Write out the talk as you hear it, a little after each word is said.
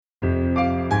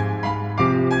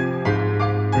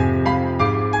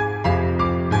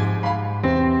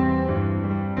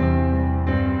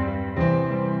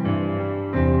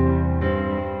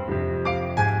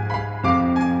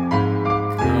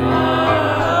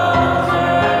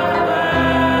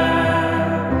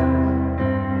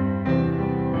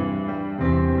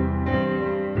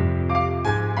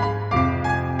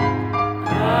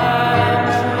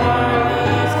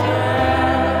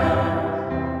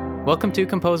Welcome to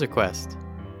Composer Quest.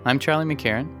 I'm Charlie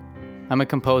McCarran. I'm a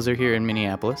composer here in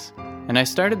Minneapolis, and I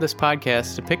started this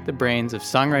podcast to pick the brains of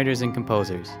songwriters and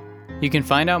composers. You can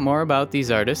find out more about these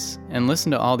artists and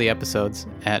listen to all the episodes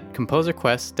at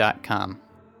composerquest.com.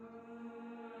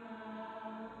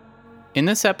 In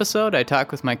this episode, I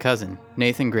talk with my cousin,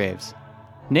 Nathan Graves.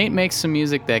 Nate makes some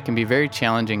music that can be very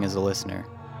challenging as a listener.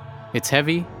 It's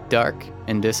heavy, dark,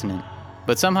 and dissonant,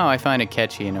 but somehow I find it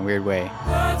catchy in a weird way.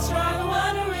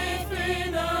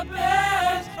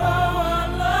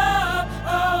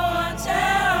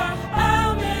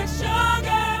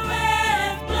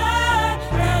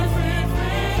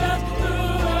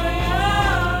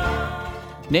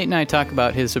 Nate and I talk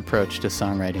about his approach to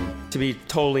songwriting. To be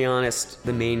totally honest,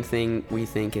 the main thing we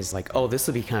think is like, oh, this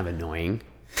will be kind of annoying.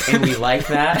 And we like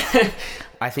that.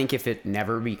 I think if it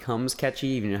never becomes catchy,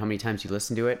 even how many times you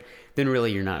listen to it, then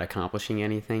really you're not accomplishing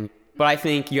anything. But I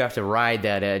think you have to ride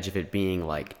that edge of it being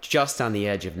like just on the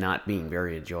edge of not being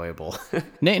very enjoyable.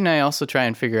 Nate and I also try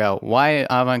and figure out why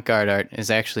avant-garde art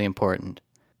is actually important.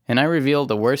 And I reveal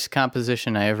the worst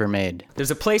composition I ever made.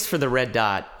 There's a place for the red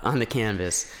dot on the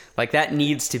canvas. Like, that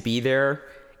needs to be there.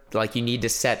 Like, you need to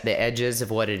set the edges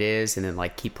of what it is and then,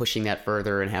 like, keep pushing that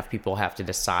further and have people have to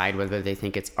decide whether they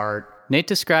think it's art. Nate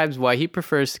describes why he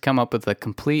prefers to come up with a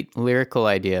complete lyrical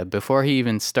idea before he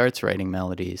even starts writing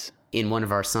melodies. In one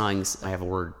of our songs, I have a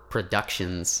word,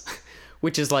 productions,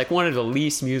 which is, like, one of the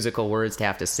least musical words to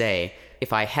have to say.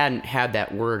 If I hadn't had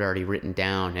that word already written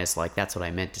down as, like, that's what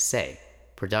I meant to say,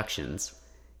 productions,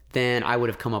 then I would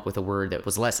have come up with a word that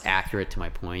was less accurate to my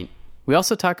point. We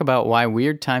also talk about why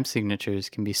weird time signatures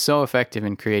can be so effective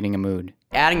in creating a mood.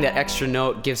 Adding that extra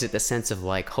note gives it the sense of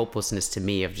like hopelessness to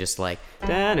me, of just like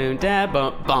da da da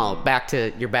bum bum, back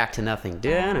to nothing.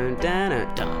 Da da da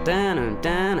da da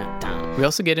da da. We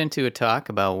also get into a talk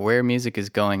about where music is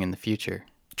going in the future.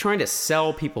 Trying to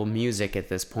sell people music at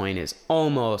this point is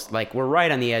almost like we're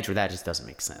right on the edge where that just doesn't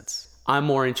make sense. I'm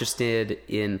more interested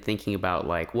in thinking about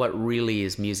like what really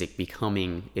is music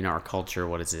becoming in our culture.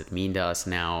 What does it mean to us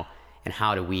now? And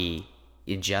how do we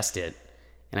ingest it?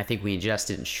 And I think we ingest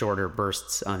it in shorter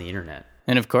bursts on the internet.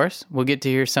 And of course, we'll get to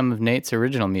hear some of Nate's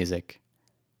original music.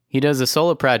 He does a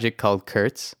solo project called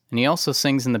Kurtz, and he also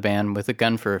sings in the band With a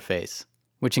Gun for a Face,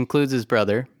 which includes his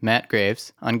brother, Matt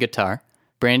Graves, on guitar,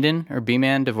 Brandon or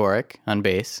B-Man Dvorak on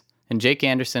bass, and Jake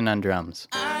Anderson on drums.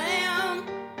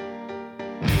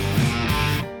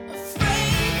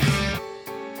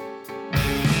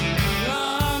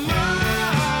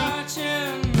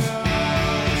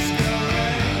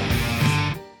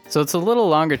 So it's a little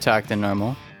longer talk than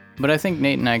normal, but I think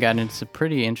Nate and I got into some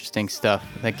pretty interesting stuff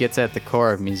that gets at the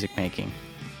core of music making.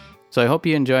 So I hope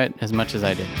you enjoy it as much as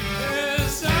I did.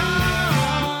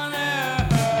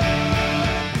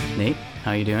 Nate,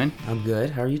 how you doing? I'm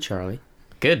good. How are you, Charlie?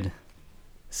 Good.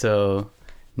 So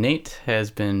Nate has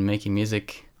been making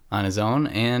music on his own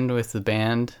and with the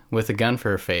band With a Gun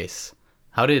for a Face.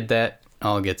 How did that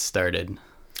all get started?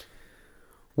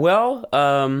 Well,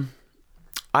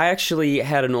 I actually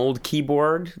had an old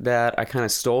keyboard that I kind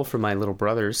of stole from my little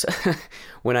brothers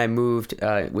when I moved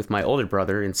with my older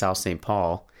brother in South St.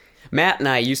 Paul. Matt and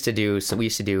I used to do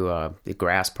the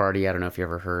Grass Party. I don't know if you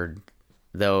ever heard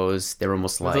those. They were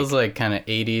almost like... Were those like kind of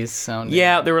 80s sounding?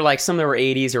 Yeah, they were like, some that were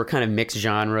 80s. They were kind of mixed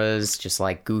genres, just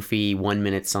like goofy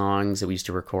 1-minute songs that we used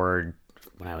to record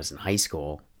when I was in high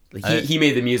school. He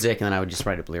made the music and then I would just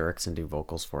write up lyrics and do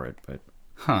vocals for it. But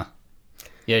Huh.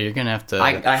 Yeah, you're going to have to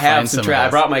I have some tracks. I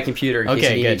brought my computer in case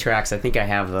you need any tracks. I think I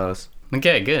have those.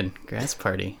 Okay, good. Grass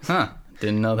Party. Huh.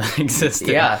 Didn't know that existed.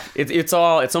 Yeah, it's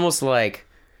almost like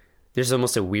there's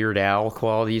almost a Weird Al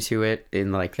quality to it,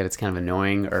 in like that it's kind of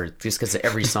annoying, or just because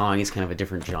every song is kind of a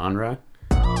different genre.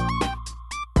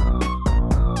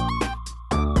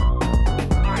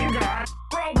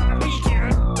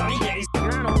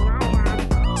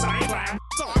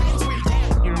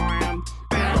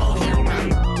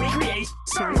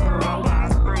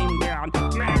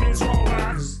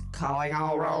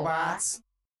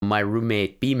 My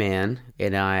roommate B-Man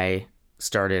and I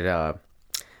started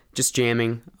just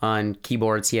jamming on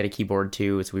keyboards. He had a keyboard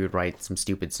too, so we would write some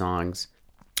stupid songs.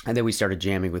 And then we started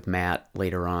jamming with Matt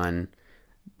later on.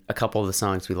 A couple of the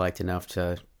songs we liked enough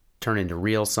to turn into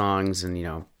real songs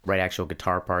and, write actual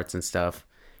guitar parts and stuff.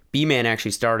 B-Man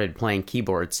actually started playing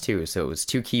keyboards too, so it was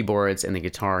 2 keyboards and the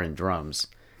guitar and drums.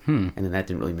 And then that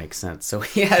didn't really make sense. So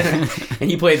and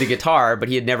he played the guitar, but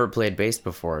he had never played bass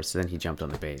before, so then he jumped on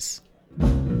the bass.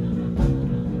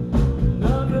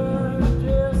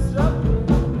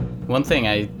 One thing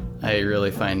I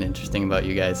really find interesting about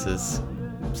you guys is,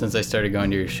 since I started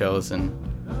going to your shows and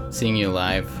seeing you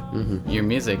live, your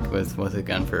music with a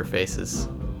Gun for a Face is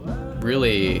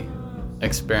really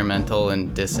experimental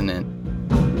and dissonant.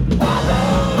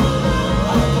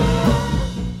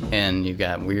 And you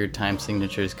got weird time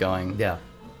signatures going. Yeah.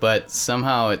 But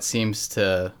somehow it seems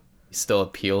to still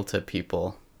appeal to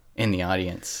people in the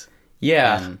audience.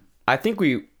 Yeah. And I think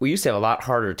we used to have a lot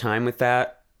harder time with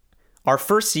that. Our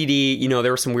first CD, you know,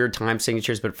 there were some weird time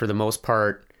signatures, but for the most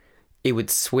part, it would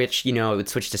switch, you know, it would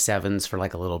switch to sevens for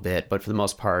like a little bit, but for the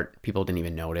most part, people didn't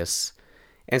even notice.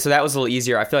 And so that was a little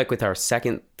easier. I feel like with our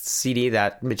second CD,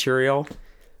 that material,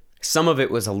 some of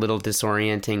it was a little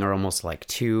disorienting or almost like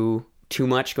too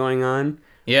much going on.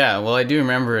 yeah, well, I do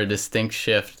remember a distinct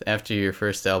shift after your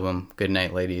first album,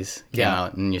 Goodnight Ladies, came Yeah.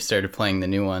 out, and you started playing the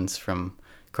new ones from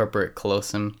Corporate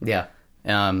Colossum. Yeah.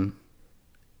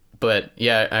 But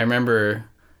yeah, I remember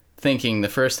thinking the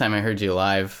first time I heard you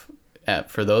live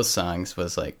for those songs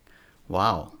was like,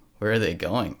 wow, where are they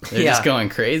going? They're Yeah. just going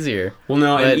crazier. Well,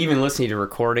 no, But- and even listening to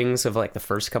recordings of like the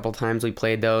first couple times we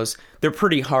played those, they're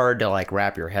pretty hard to like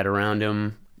wrap your head around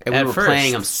them. And we At were first.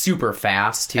 playing them super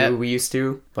fast too. We used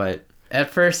to, but At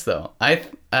first, though,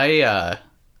 I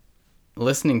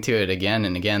listening to it again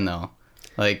and again, though,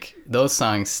 like those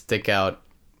songs stick out.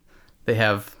 They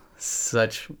have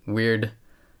such weird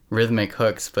rhythmic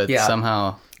hooks, but Yeah.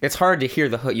 somehow, it's hard to hear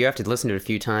the hook. You have to listen to it a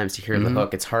few times to hear the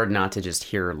hook. It's hard not to just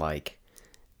hear like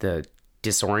the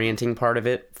disorienting part of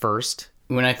it first.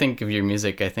 when I think of your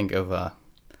music, I think of a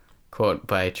quote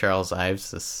by Charles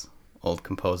Ives, this old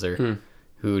composer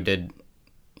who did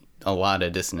a lot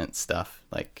of dissonant stuff,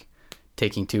 like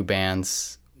taking two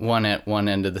bands, one at one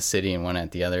end of the city and one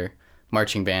at the other,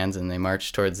 marching bands, and they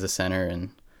march towards the center, and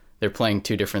they're playing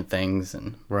two different things,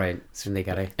 and Right. So they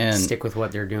got to And- stick with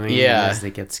what they're doing Yeah. as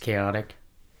it gets chaotic.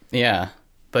 yeah.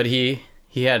 But he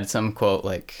had some quote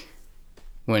like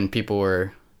when people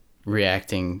were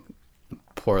reacting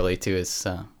poorly to his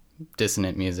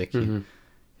dissonant music,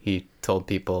 he told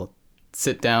people,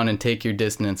 "Sit down and take your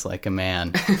dissonance like a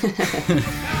man."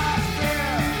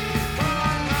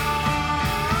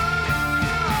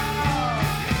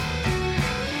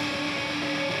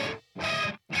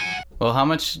 Well, how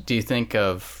much do you think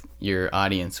of your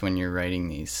audience when you're writing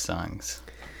these songs?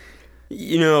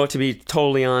 You know, to be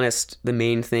totally honest, the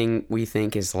main thing we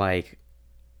think is like,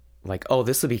 oh,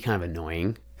 this will be kind of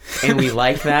annoying. And we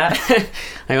like that.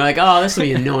 I'm like, oh, this will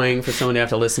be annoying for someone to have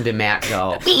to listen to Matt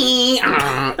go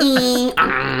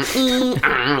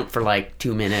for like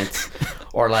 2 minutes.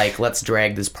 Or like, let's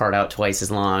drag this part out twice as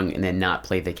long and then not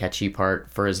play the catchy part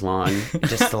for as long.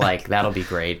 Just to like, that'll be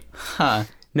great. Huh.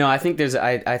 No, I think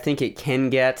I think it can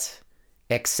get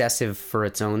excessive for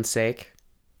its own sake.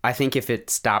 I think if it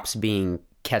stops being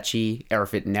catchy, or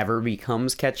if it never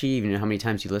becomes catchy, even how many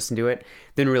times you listen to it,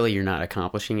 then really you're not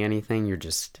accomplishing anything. You're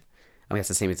just, I mean, it's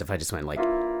the same as if I just went like,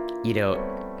 you know,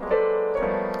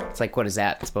 it's like, what is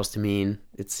that supposed to mean?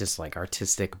 It's just like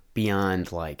artistic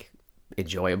beyond like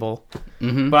enjoyable.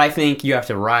 But I think you have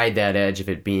to ride that edge of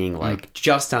it being like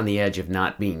just on the edge of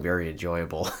not being very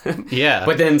enjoyable. Yeah.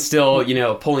 But then still, you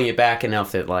know, pulling it back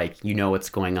enough that like you know what's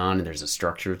going on and there's a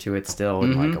structure to it still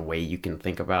and like a way you can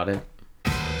think about it.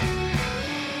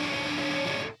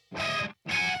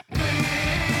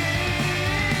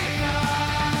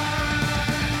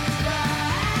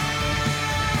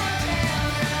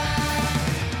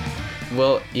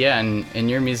 Well, yeah, and in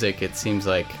your music, it seems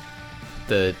like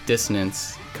the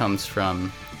dissonance comes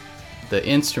from the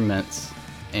instruments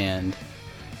and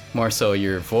more so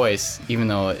your voice, even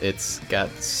though it's got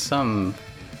some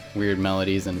weird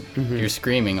melodies and you're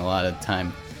screaming a lot of the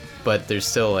time, but there's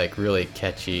still like really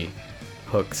catchy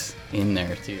hooks in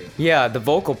there too. Yeah, the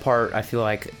vocal part, I feel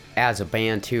like as a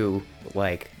band too,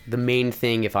 like the main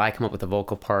thing, if I come up with a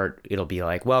vocal part, it'll be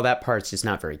like, well, that part's just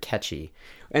not very catchy.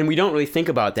 And we don't really think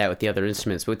about that with the other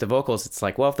instruments. But with the vocals, it's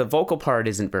like, well, if the vocal part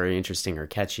isn't very interesting or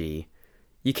catchy,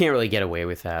 you can't really get away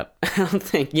with that. I don't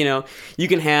think, you know, you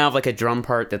can have like a drum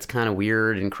part that's kind of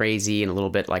weird and crazy and a little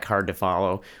bit like hard to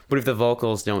follow. But if the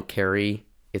vocals don't carry,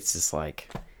 it's just like,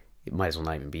 it might as well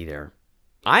not even be there.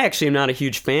 I actually am not a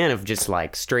huge fan of just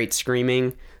like straight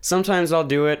screaming. Sometimes I'll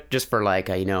do it just for like,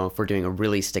 you know, if we're doing a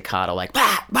really staccato, like,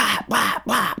 blah, blah, blah,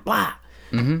 blah, blah.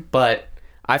 But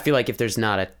I feel like if there's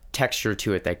not a texture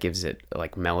to it that gives it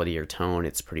like melody or tone,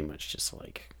 it's pretty much just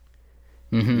like,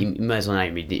 you might as well not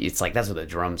even be, it's like, that's what the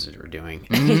drums are doing.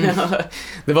 You know?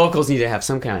 The vocals need to have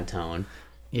some kind of tone.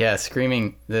 Yeah,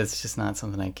 screaming, that's just not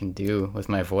something I can do with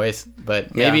my voice,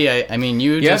 but maybe, I mean,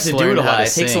 you You just have to do learned it a how lot. to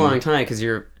It takes a sing. long time because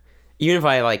even if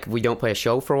I like, we don't play a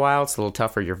show for a while, it's a little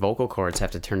tougher. Your vocal cords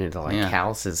have to turn into like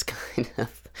calluses kind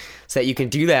of, so that you can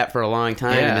do that for a long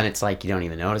time. Yeah. And then it's like, you don't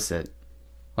even notice it.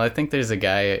 Well, I think there's a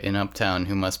guy in Uptown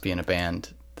who must be in a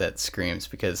band that screams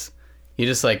because He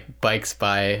just like bikes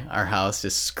by our house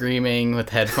just screaming with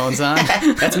headphones on.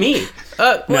 That's me.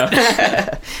 No.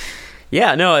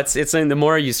 Yeah, no, it's the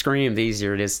more you scream, the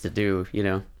easier it is to do, you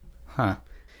know. Huh.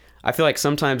 I feel like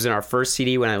sometimes in our first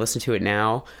CD, when I listen to it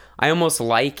now, I almost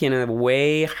like in a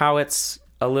way how it's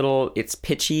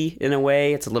pitchy in a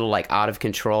way. It's a little like out of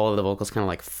control. The vocals kind of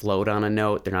like float on a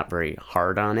note. They're not very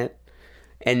hard on it.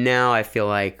 And now I feel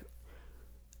like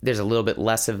there's a little bit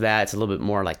less of that. It's a little bit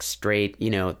more like straight,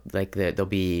 you know, like there'll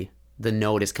be, the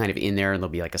note is kind of in there and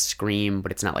there'll be like a scream,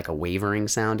 but it's not like a wavering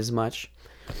sound as much.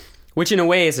 Which in a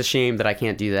way is a shame that I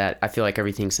can't do that. I feel like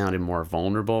everything sounded more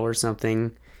vulnerable or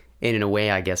something. And in a way,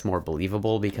 I guess, more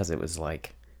believable because it was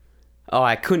like, oh,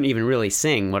 I couldn't even really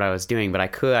sing what I was doing, but I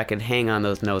could hang on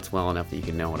those notes well enough that you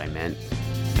could know what I meant.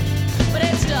 But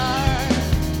it's dark,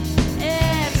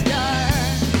 it's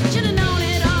dark. Should've known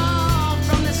it all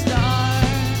from the start.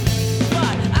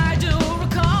 But I do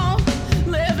recall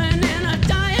living in a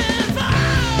dying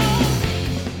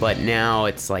farm. But now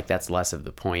it's like that's less of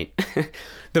the point.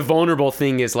 The vulnerable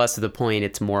thing is less of the point.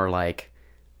 It's more like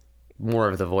more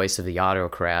of the voice of the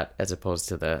autocrat as opposed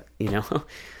to the, you know,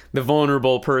 the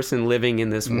vulnerable person living in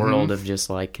this world of just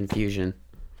like confusion.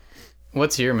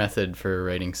 What's your method for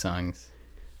writing songs?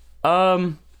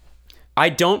 I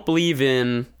don't believe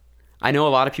in, I know a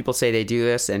lot of people say they do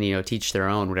this and, you know, teach their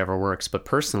own, whatever works. But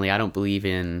personally, I don't believe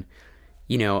in,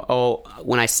 you know, oh,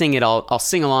 when I sing it, I'll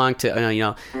sing along to, you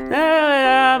know,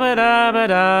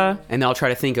 and I'll try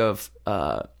to think of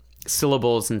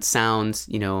syllables and sounds,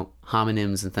 you know,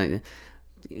 homonyms and things,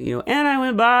 you know, and I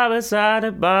went ba beside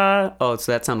a ba. Oh,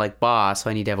 so that sounds like ba, so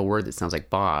I need to have a word that sounds like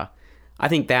ba. I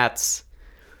think that's,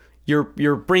 you're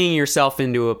bringing yourself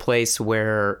into a place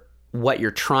where what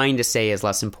you're trying to say is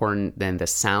less important than the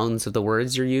sounds of the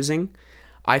words you're using.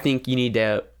 I think you need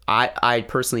to, I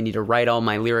personally need to write all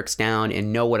my lyrics down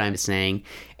and know what I'm saying.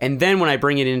 And then when I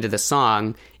bring it into the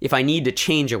song, if I need to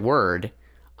change a word,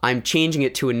 I'm changing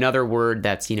it to another word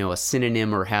that's, you know, a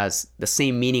synonym or has the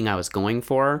same meaning I was going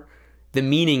for. The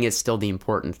meaning is still the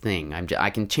important thing. I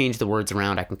can change the words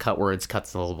around. I can cut words, cut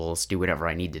syllables, do whatever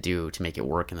I need to do to make it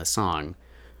work in the song.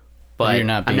 But you're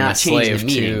not being a slave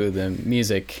to the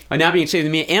music. I'm not being a slave to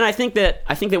the meaning. And I think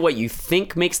that what you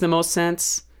think makes the most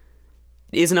sense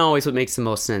isn't always what makes the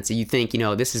most sense. You think, you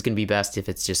know, this is going to be best if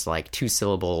it's just like 2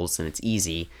 syllables and it's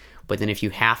easy. But then if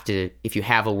you have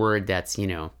a word that's, you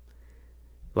know,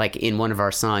 like in one of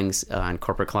our songs on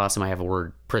Corporate Colossum, I have a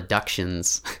word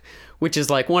productions, which is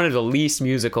like one of the least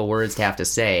musical words to have to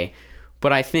say.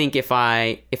 But I think if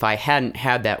I hadn't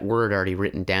had that word already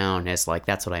written down as like,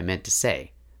 that's what I meant to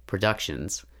say,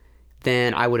 productions,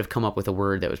 then I would have come up with a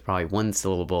word that was probably 1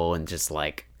 syllable and just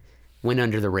like went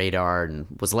under the radar and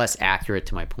was less accurate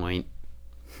to my point.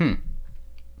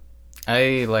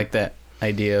 I like that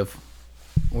idea of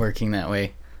working that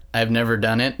way. I've never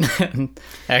done it,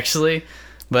 actually,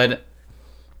 but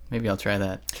maybe I'll try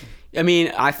that. I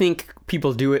mean, I think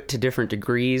people do it to different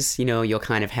degrees. You know, you'll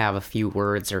kind of have a few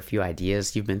words or a few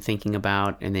ideas you've been thinking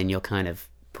about, and then you'll kind of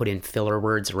put in filler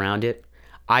words around it.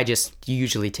 I just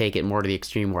usually take it more to the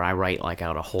extreme where I write like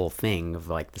out a whole thing of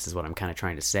like, this is what I'm kind of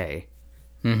trying to say.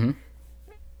 Mm-hmm.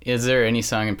 Is there any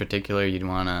song in particular you'd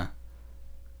want to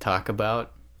talk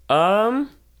about? Well,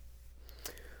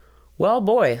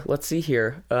 boy, let's see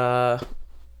here. I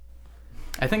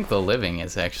think The Living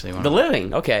is actually one The of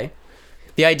Living, okay.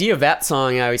 The idea of that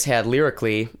song I always had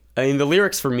lyrically, I mean, the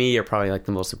lyrics for me are probably like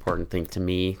the most important thing to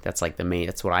me. That's like the main,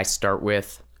 that's what I start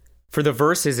with. For the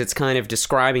verses, it's kind of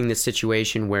describing the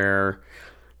situation where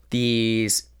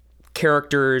these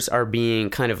characters are being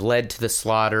kind of led to the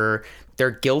slaughter.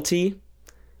 They're guilty,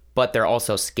 but they're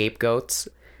also scapegoats.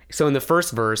 So in the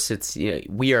first verse, it's, you know,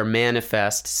 we are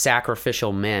manifest,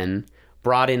 sacrificial men,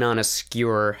 brought in on a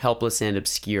skewer, helpless and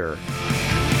obscure.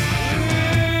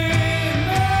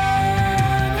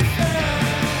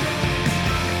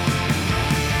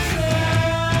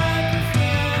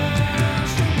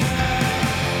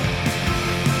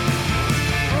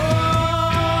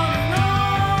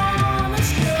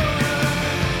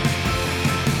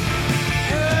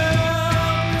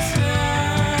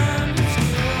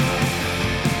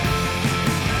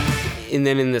 And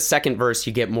then in the second verse,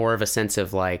 you get more of a sense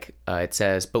of like, it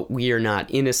says, but we are not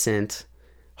innocent,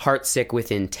 heartsick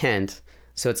with intent.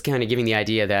 So it's kind of giving the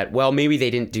idea that, well, maybe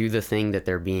they didn't do the thing that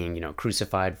they're being, you know,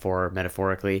 crucified for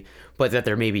metaphorically, but that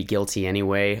they're maybe guilty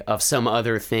anyway of some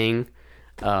other thing.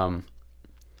 And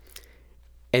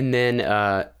then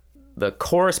the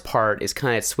chorus part is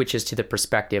kind of switches to the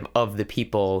perspective of the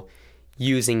people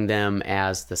using them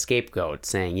as the scapegoat,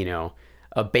 saying, you know,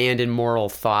 abandon moral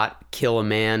thought, kill a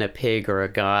man, a pig, or a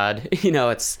god. You know,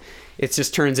 it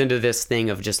just turns into this thing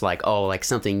of just like, oh, like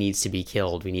something needs to be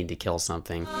killed. We need to kill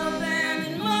something.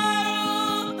 Abandoned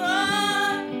moral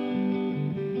thought.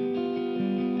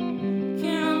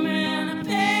 Kill a man, a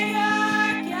pig, or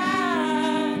a god.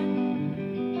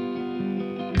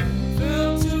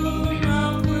 Fell to the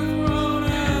mouth with road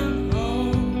and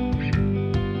hole.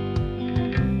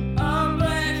 A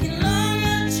black and long,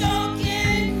 a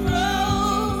choking crow.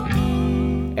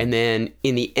 And then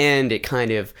in the end, it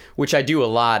kind of, which I do a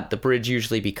lot, the bridge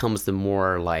usually becomes the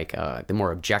more like the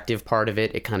more objective part of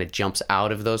it. It kind of jumps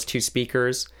out of those two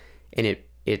speakers, and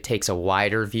it takes a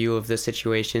wider view of the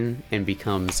situation and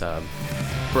becomes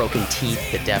broken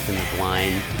teeth, the deaf and the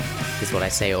blind is what I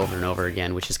say over and over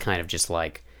again, which is kind of just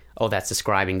like, oh, that's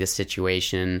describing this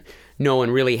situation. No one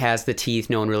really has the teeth.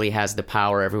 No one really has the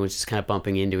power. Everyone's just kind of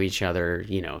bumping into each other.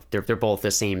 You know, they're both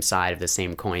the same side of the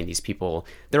same coin. These people,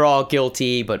 they're all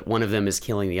guilty, but one of them is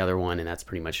killing the other one, and that's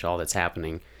pretty much all that's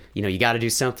happening. You know, you got to do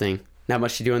something. Not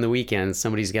much to do on the weekends.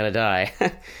 Somebody's got to die.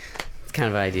 It's kind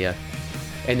of an idea.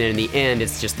 And then in the end,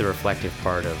 it's just the reflective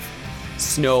part of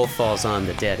snow falls on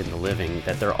the dead and the living,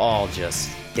 that they're all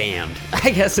just damned, I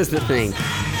guess is the thing.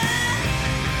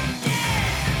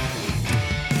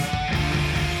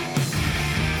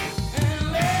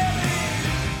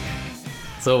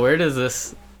 So where does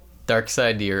this dark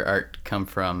side to your art come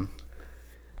from?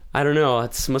 I don't know.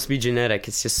 It must be genetic.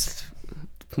 It's just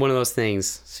one of those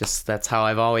things. It's just, that's how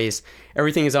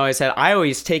everything has always had. I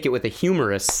always take it with a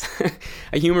humorous,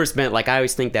 a humorous bent. Like, I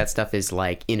always think that stuff is,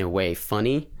 like, in a way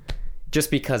funny. Just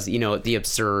because, you know, the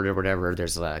absurd or whatever,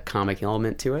 there's a comic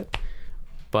element to it.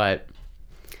 But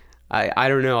I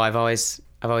don't know. I've always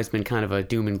been kind of a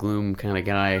doom and gloom kind of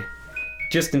guy.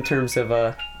 Just in terms of,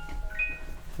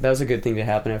 that was a good thing to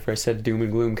happen after I said doom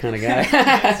and gloom kind of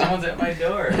guy. Someone's at my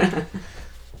door.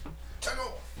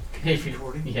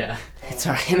 Yeah. It's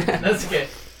all right. That's okay.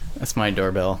 That's my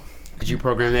doorbell. Did you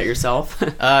program that yourself?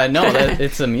 No,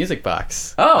 it's a music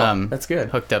box. Oh, that's good.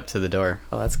 Hooked up to the door.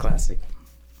 Oh, that's classic.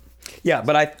 Yeah,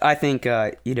 but I think,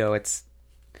 you know, it's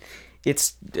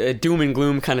a doom and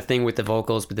gloom kind of thing with the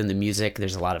vocals, but then the music,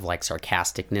 there's a lot of, like,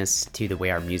 sarcasticness to the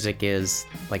way our music is.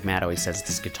 Like Matt always says,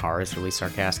 this guitar is really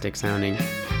sarcastic sounding.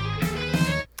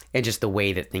 And just the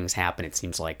way that things happen, it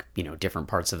seems like, you know, different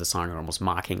parts of the song are almost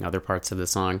mocking other parts of the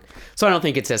song. So I don't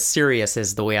think it's as serious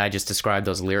as the way I just described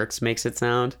those lyrics makes it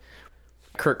sound.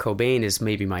 Kurt Cobain is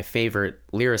maybe my favorite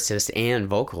lyricist and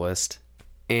vocalist.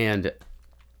 And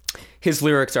his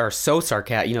lyrics are so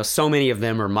sarcastic. You know, so many of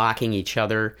them are mocking each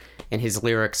other. And his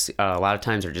lyrics, a lot of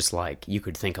times, are just like, you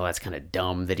could think, oh, that's kind of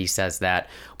dumb that he says that.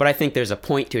 But I think there's a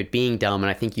point to it being dumb, and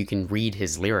I think you can read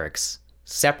his lyrics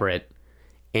separate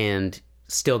and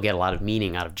still get a lot of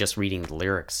meaning out of just reading the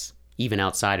lyrics, even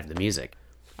outside of the music.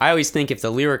 I always think if the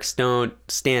lyrics don't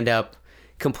stand up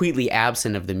completely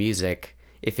absent of the music,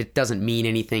 if it doesn't mean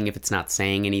anything, if it's not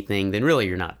saying anything, then really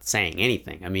you're not saying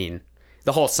anything. I mean,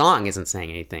 the whole song isn't saying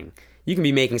anything. You can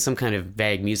be making some kind of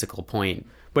vague musical point,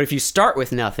 but if you start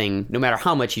with nothing, no matter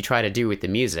how much you try to do with the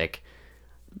music,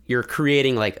 you're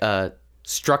creating like a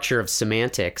structure of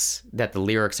semantics that the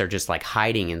lyrics are just like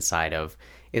hiding inside of,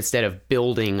 instead of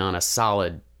building on a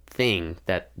solid thing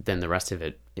that then the rest of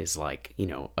it is like, you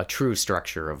know, a true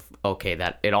structure of, okay,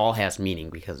 that it all has meaning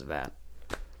because of that.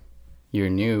 Your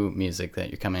new music that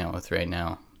you're coming out with right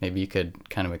now, maybe you could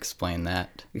kind of explain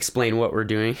that. Explain what we're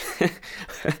doing?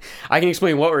 I can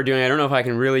explain what we're doing. I don't know if I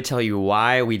can really tell you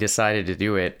why we decided to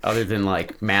do it, other than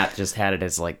like Matt just had it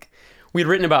as like, we'd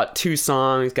written about 2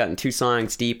 songs, gotten 2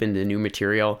 songs deep into new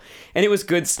material, and it was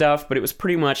good stuff, but it was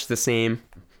pretty much the same.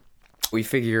 We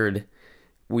figured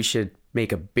we should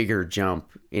make a bigger jump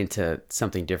into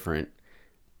something different.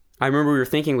 I remember we were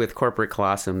thinking with Corporate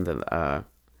Colossum that,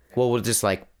 we'll just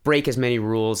like break as many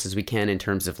rules as we can in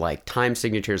terms of like time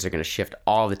signatures are going to shift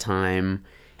all the time.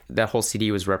 That whole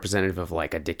CD was representative of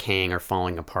like a decaying or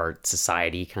falling apart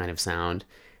society kind of sound.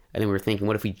 And then we were thinking,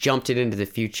 what if we jumped it into the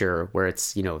future where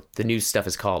it's, you know, the new stuff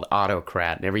is called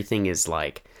autocrat and everything is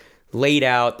like laid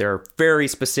out. There are very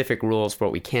specific rules for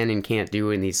what we can and can't do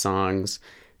in these songs.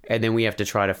 And then we have to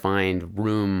try to find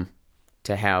room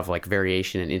to have like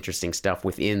variation and interesting stuff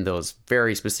within those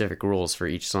very specific rules for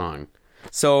each song.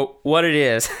 So what it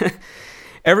is,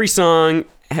 every song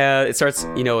it starts,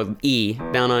 you know, with E,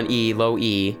 down on E, low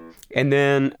E. And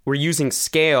then we're using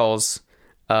scales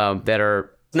that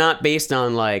are not based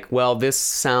on like, well, this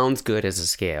sounds good as a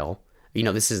scale. You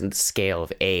know, this isn't the scale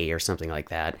of A or something like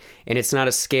that. And it's not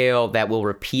a scale that will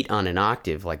repeat on an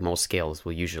octave like most scales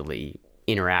will usually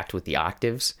interact with the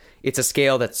octaves. It's a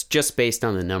scale that's just based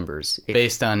on the numbers.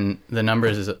 Based on the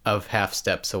numbers of half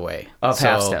steps away.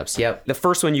 Half steps, yep. The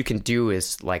first one you can do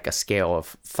is like a scale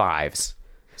of fives.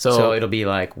 So So it'll be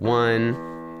like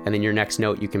 1, and then your next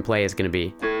note you can play is going to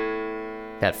be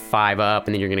that 5 up,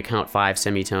 and then you're going to count 5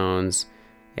 semitones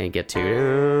and get to...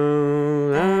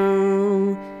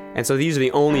 And so these are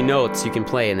the only notes you can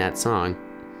play in that song.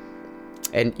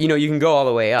 And, you know, you can go all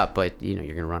the way up, but, you know,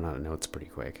 you're going to run out of notes pretty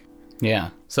quick. Yeah.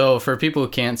 So for people who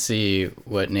can't see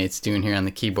what Nate's doing here on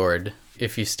the keyboard,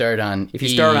 if you start on If you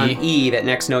start on E, that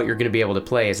next note you're going to be able to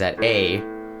play is that A,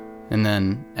 and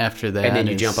then after that and then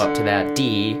you is- jump up to that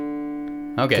D,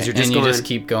 Okay, 'cause you're just and you going- just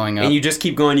keep going up. and you just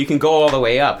keep going. You can go all the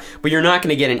way up, but you're not going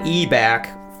to get an E back,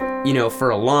 you know, for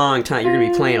a long time. You're going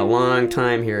to be playing a long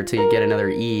time here until you get another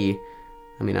E.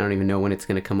 I mean, I don't even know when it's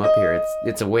going to come up here.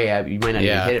 It's a way out. You might not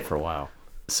Yeah. even hit it for a while.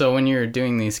 So when you're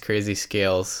doing these crazy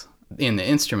scales in the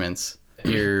instruments,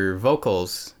 your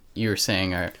vocals, you were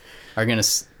saying, are going to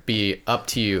be up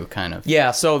to you, kind of.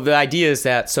 Yeah, so the idea is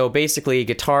that, so basically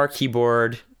guitar,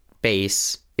 keyboard,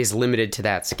 bass is limited to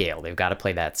that scale. They've got to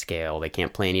play that scale. They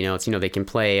can't play any notes. You know, they can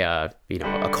play, you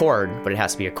know, a chord, but it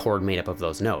has to be a chord made up of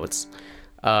those notes.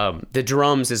 The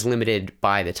drums is limited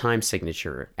by the time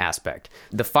signature aspect.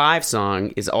 The 5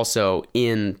 song is also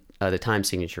in the time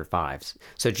signature 5s.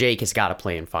 So Jake has got to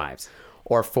play in 5s.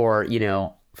 Or for, you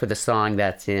know, for the song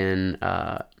that's in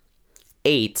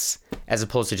 8s, as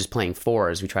opposed to just playing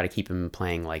 4s, we try to keep him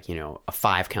playing like, you know, a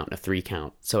 5 count and a 3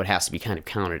 count. So it has to be kind of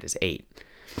counted as 8.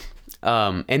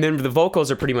 And then the vocals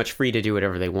are pretty much free to do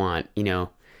whatever they want. You know,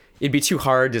 it'd be too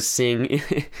hard to sing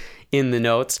in the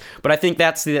notes. But I think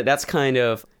that's kind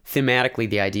of thematically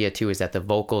the idea too, is that the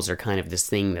vocals are kind of this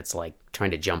thing that's like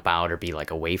trying to jump out or be like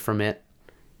away from it.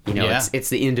 You know, Yeah. it's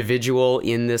the individual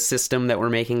in this system that we're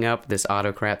making up, this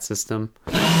autocrat system.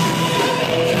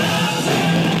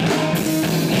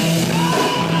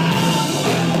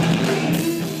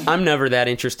 I'm never that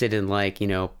interested in like, you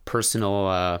know,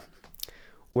 personal,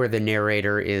 where the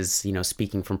narrator is, you know,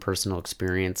 speaking from personal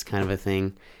experience kind of a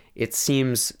thing. It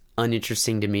seems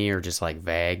uninteresting to me or just like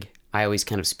vague. I always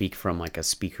kind of speak from like a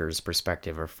speaker's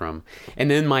perspective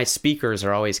and then my speakers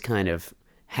are always kind of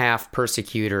half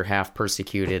persecutor, half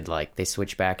persecuted. Like they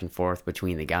switch back and forth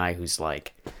between the guy who's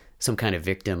like some kind of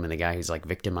victim and the guy who's like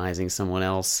victimizing someone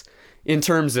else in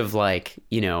terms of like,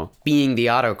 you know, being the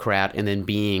autocrat and then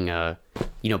being,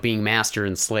 you know, being master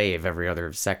and slave every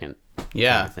other second.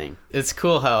 Yeah. Kind of thing. It's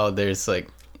cool how there's like,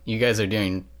 you guys are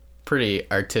doing pretty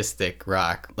artistic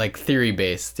rock, like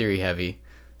theory-based, theory-heavy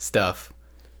stuff.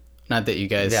 Not that you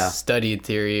guys Yeah. studied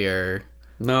theory or...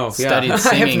 No, Studied I have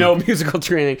singing. no musical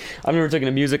training. I've never taken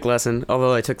a music lesson,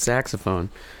 although I took saxophone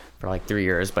for like 3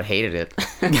 years, but hated it.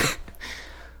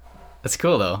 That's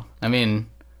cool, though. I mean,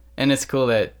 and it's cool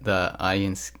that the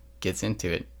audience gets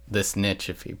into it, this niche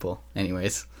of people.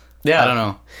 Anyways, Yeah. I don't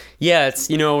know. Yeah, it's,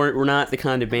 you know, we're not the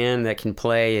kind of band that can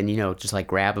play and, you know, just like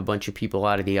grab a bunch of people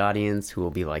out of the audience who will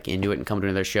be like into it and come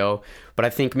to their show. But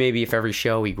I think maybe if every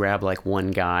show we grab like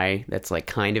one guy that's like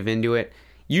kind of into it,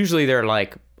 usually they're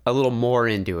like a little more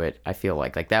into it, I feel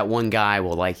like. Like that one guy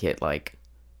will like it like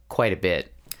quite a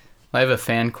bit. I have a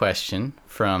fan question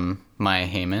from Maya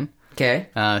Heyman. Okay.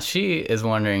 She is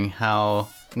wondering how,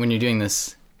 when you're doing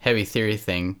this heavy theory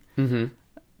thing,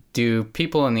 do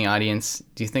people in the audience,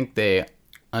 do you think they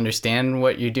understand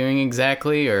what you're doing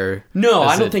exactly, or No,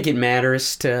 does I don't it- think it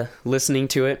matters to listening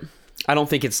to it. I don't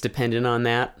think it's dependent on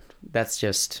that. That's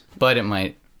just... But it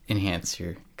might enhance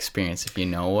your experience if you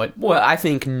know what. Well, I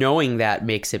think knowing that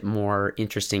makes it more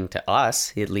interesting to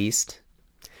us, at least.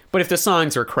 But if the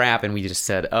songs are crap and we just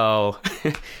said, oh,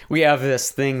 we have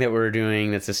this thing that we're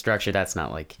doing that's a structure, that's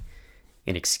not like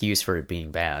an excuse for it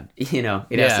being bad. You know,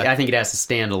 it has Yeah. to, I think it has to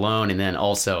stand alone, and then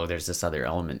also there's this other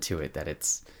element to it that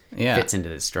it's Yeah. fits into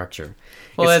the structure.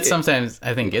 Well, It's- that sometimes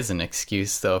I think is an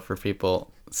excuse, though, for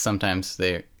people. Sometimes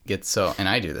they get so, and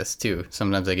I do this too.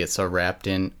 Sometimes I get so wrapped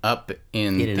up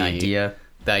in an idea.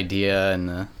 the idea and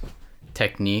the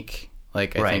technique.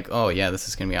 Like I Right. think, oh yeah, this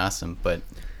is gonna be awesome. But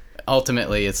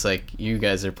ultimately, it's like you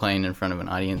guys are playing in front of an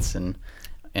audience, and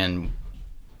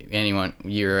anyone,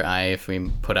 you or I, if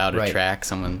we put out a Right. track,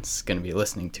 someone's gonna be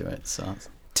listening to it. So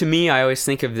To me, I always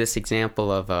think of this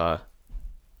example of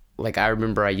like I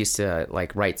remember I used to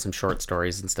like write some short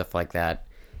stories and stuff like that,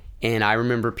 and I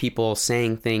remember people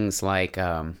saying things like,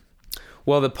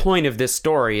 well, the point of this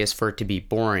story is for it to be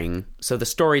boring, so the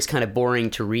story's kind of boring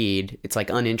to read, it's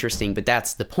like uninteresting, but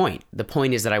that's the point. The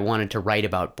point is that I wanted to write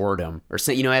about boredom, or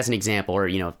say, you know, as an example, or,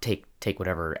 you know, take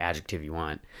whatever adjective you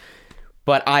want.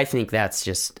 But I think that's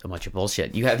just a bunch of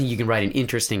bullshit. I think you can write an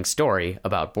interesting story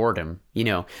about boredom.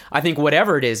 I think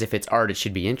whatever it is, if it's art, it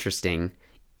should be interesting.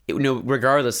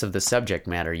 Regardless of the subject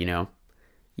matter. You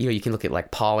can look at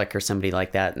like Pollock or somebody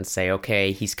like that and say,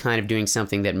 okay, he's kind of doing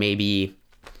something that maybe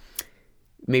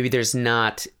there's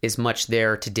not as much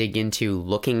there to dig into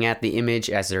looking at the image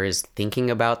as there is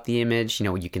thinking about the image.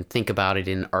 You can think about it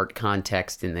in art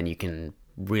context, and then you can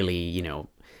really,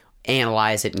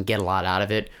 analyze it and get a lot out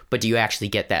of it. But do you actually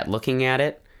get that looking at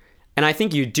it? And I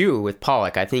think you do with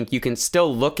Pollock. I think you can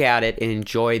still look at it and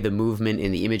enjoy the movement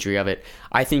and the imagery of it.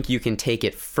 I think you can take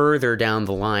it further down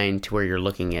the line to where you're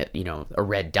looking at, a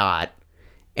red dot,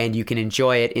 and you can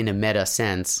enjoy it in a meta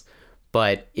sense.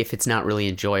 But if it's not really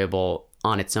enjoyable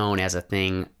on its own as a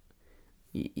thing,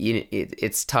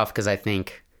 it's tough, because I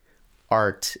think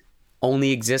art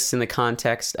only exists in the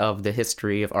context of the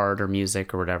history of art or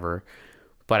music or whatever.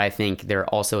 But I think there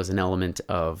also is an element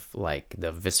of like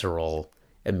the visceral,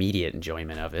 immediate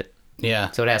enjoyment of it. Yeah.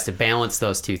 So it has to balance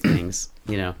those two things,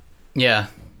 Yeah.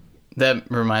 That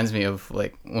reminds me of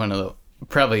like one of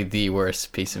probably the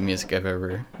worst piece of music I've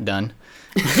ever done.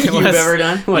 You've ever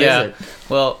done? What is it?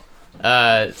 Well,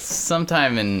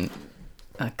 sometime in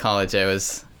college, I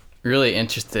was really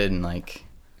interested in like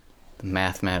the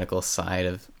mathematical side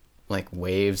of like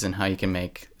waves and how you can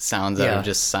make sounds out of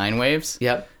just sine waves.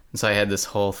 Yep. And so I had this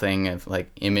whole thing of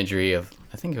like imagery of,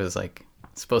 I think it was like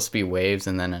supposed to be waves,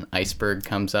 and then an iceberg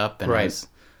comes up, and Right.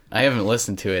 I haven't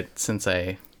listened to it since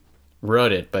I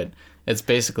wrote it, but it's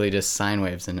basically just sine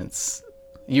waves, and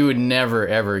you would never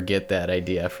ever get that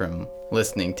idea from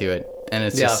listening to it, and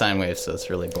it's just sine waves, so it's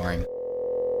really boring.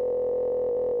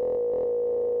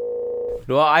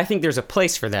 Well, I think there's a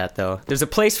place for that, though. There's a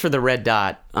place for the red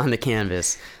dot on the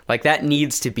canvas. Like, that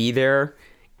needs to be there.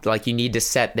 Like, you need to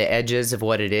set the edges of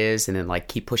what it is, and then like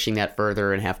keep pushing that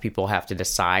further, and have people have to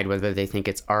decide whether they think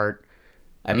it's art.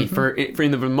 I mean, for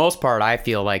the most part, I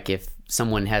feel like if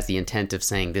someone has the intent of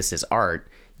saying this is art,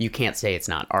 you can't say it's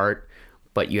not art.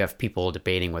 But you have people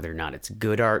debating whether or not it's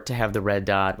good art to have the red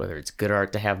dot, whether it's good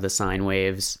art to have the sine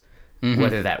waves,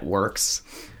 whether that works.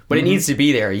 But it needs to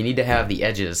be there. You need to have the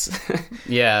edges.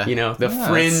 Yeah. The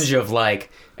fringe of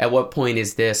like, at what point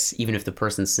is this, even if the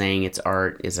person's saying it's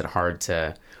art, is it hard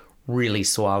to really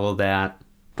swallow that?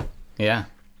 Yeah.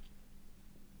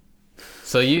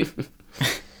 So you...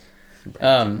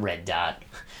 red dot.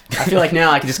 I feel like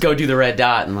now I can just go do the red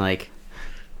dot and like,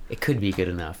 it could be good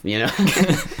enough, In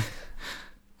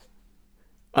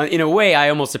a way, I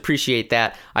almost appreciate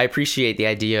that. I appreciate the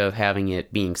idea of having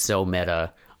it being so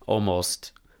meta,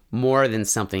 almost more than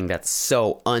something that's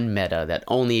so unmeta, that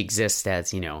only exists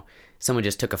as, someone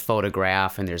just took a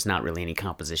photograph and there's not really any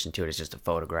composition to it. It's just a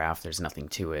photograph. There's nothing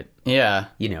to it. Yeah.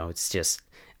 It's just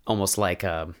almost like,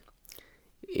 to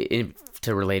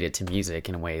relate it to music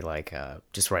in a way, like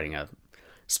just writing a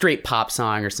straight pop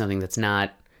song or something it's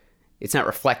not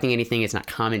reflecting anything. It's not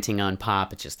commenting on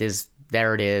pop. It just is,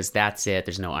 there it is. That's it.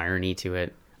 There's no irony to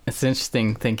it. It's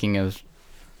interesting thinking of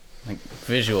like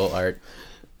visual art.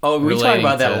 Oh, we talk relating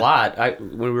about that to- a lot.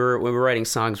 When we're writing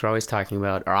songs, we're always talking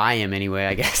about, or I am anyway,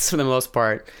 I guess, for the most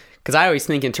part. Because I always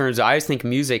think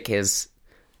music has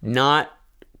not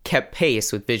kept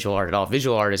pace with visual art at all.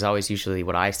 Visual art is always usually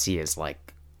what I see as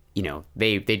like,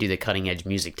 they do the cutting edge.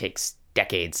 Music takes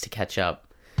decades to catch up.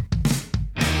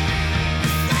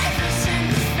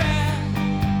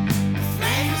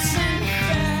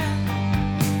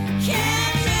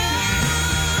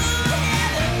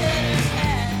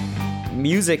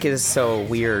 Music is so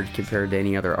weird compared to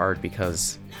any other art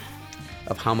because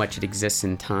of how much it exists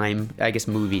in time. I guess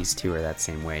movies too are that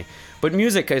same way. But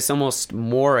music is almost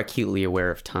more acutely aware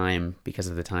of time because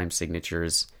of the time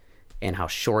signatures and how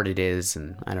short it is,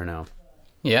 and I don't know.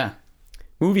 Yeah.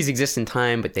 Movies exist in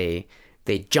time, but they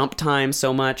jump time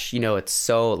so much. It's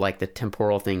so like the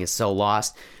temporal thing is so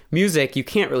lost. Music, you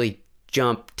can't really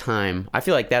jump time. I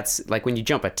feel like that's like when you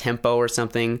jump a tempo or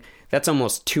something, that's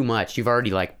almost too much. You've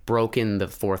already like broken the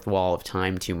fourth wall of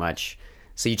time too much.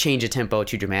 So you change a tempo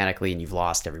too dramatically and you've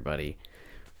lost everybody.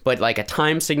 But like a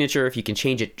time signature, if you can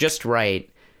change it just right,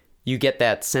 you get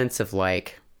that sense of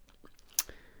like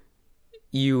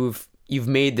you've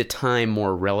made the time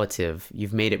more relative.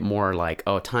 You've made it more like,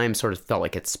 oh, time sort of felt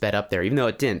like it sped up there, even though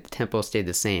it didn't. The tempo stayed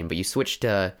the same, but you switched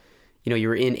to, you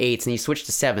were in eights and you switched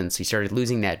to sevens, so you started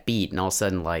losing that beat, and all of a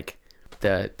sudden, like,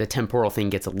 the temporal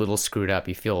thing gets a little screwed up.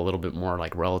 You feel a little bit more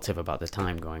like relative about the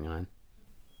time going on.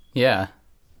 Yeah.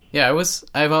 Yeah,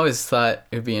 I've always thought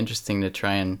it would be interesting to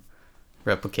try and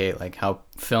replicate like how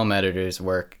film editors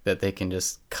work, that they can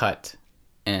just cut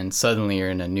and suddenly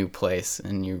you're in a new place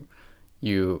and you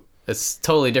it's a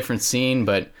totally different scene,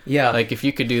 but Yeah. like if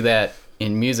you could do that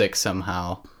in music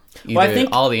somehow. Either Well, I think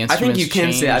all the instruments I think you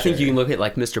can say. I think change you can look at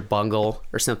like Mr. Bungle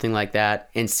or something like that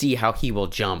and see how he will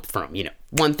jump from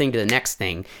one thing to the next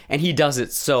thing, and he does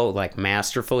it so like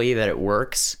masterfully that it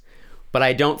works. But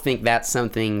I don't think that's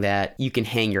something that you can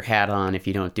hang your hat on. If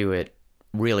you don't do it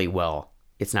really well,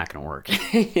 it's not going to work.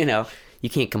 You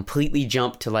can't completely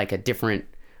jump to like a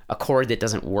chord that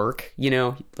doesn't work.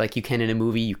 Like you can in a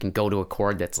movie. You can go to a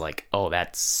chord that's like, oh,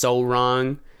 that's so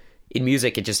wrong. In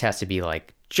music, it just has to be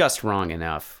like just wrong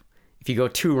enough. If you go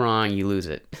too wrong, you lose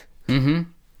it. Mm-hmm.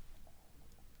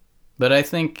 But I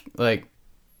think like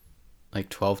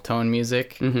 12-tone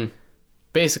music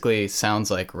basically sounds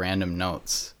like random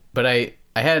notes. But I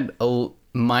had a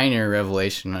minor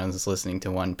revelation when I was listening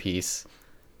to one piece.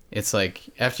 It's like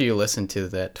after you listen to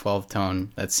that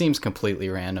 12-tone, that seems completely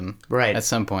random. Right. At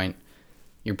some point,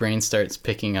 your brain starts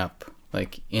picking up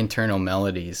like internal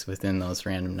melodies within those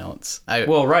random notes.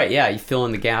 Well, right, yeah, you fill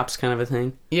in the gaps, kind of a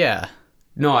thing. Yeah.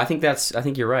 No, I think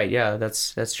you're right. Yeah,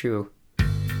 that's true.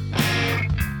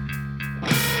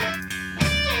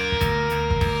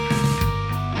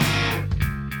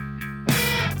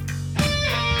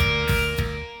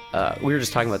 We were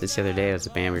just talking about this the other day as a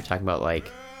band. We were talking about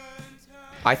like,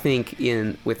 I think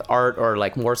with art or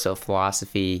like more so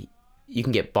philosophy, you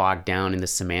can get bogged down in the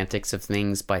semantics of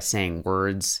things by saying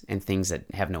words and things that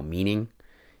have no meaning.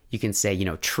 You can say,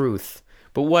 truth,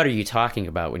 but what are you talking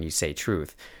about when you say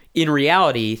truth? In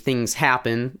reality, things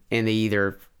happen and they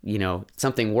either,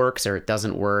 something works or it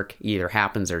doesn't work, either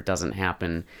happens or it doesn't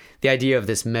happen. The idea of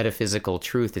this metaphysical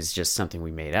truth is just something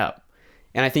we made up.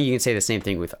 And I think you can say the same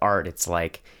thing with art. It's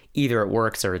like either it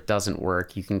works or it doesn't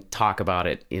work. You can talk about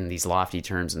it in these lofty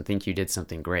terms and think you did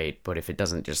something great, but if it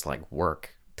doesn't just like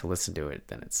work to listen to it,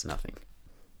 then it's nothing.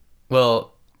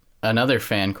 Well, another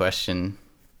fan question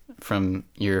from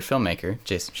your filmmaker,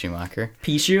 Jason Schumacher.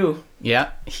 Pichu.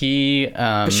 Yeah, he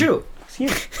Pichu.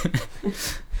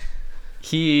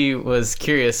 he was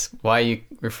curious why you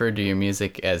referred to your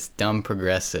music as dumb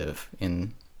progressive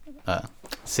in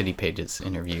City Page's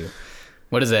interview.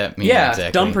 What does that mean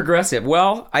exactly? Dumb progressive.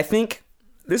 Well, I think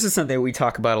this is something we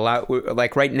talk about a lot.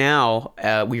 Like right now,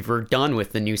 we're done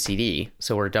with the new CD,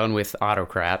 so we're done with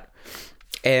Autocrat,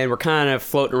 and we're kind of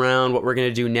floating around what we're going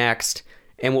to do next.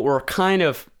 And what we're kind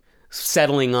of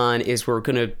settling on is we're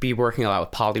going to be working a lot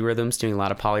with polyrhythms, doing a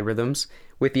lot of polyrhythms,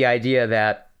 with the idea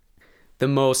that the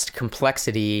most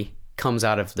complexity comes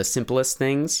out of the simplest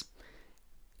things.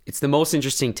 It's the most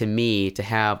interesting to me to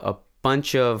have a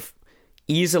bunch of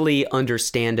easily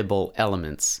understandable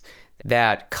elements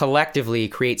that collectively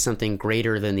create something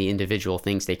greater than the individual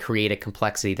things. They create a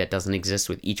complexity that doesn't exist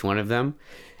with each one of them,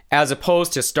 as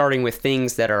opposed to starting with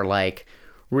things that are like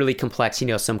really complex,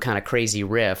 some kind of crazy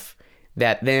riff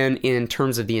that then in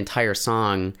terms of the entire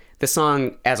song, the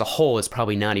song as a whole is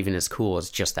probably not even as cool as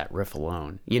just that riff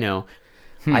alone.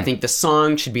 I think the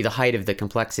song should be the height of the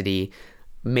complexity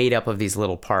made up of these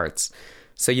little parts.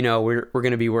 So, we're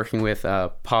going to be working with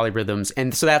polyrhythms.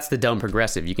 And so that's the dumb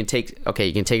progressive. You can take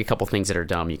a couple things that are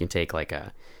dumb. You can take like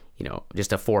a,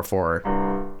 just a 4/4.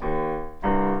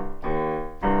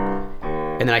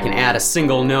 And then I can add a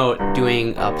single note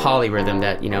doing a polyrhythm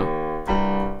that,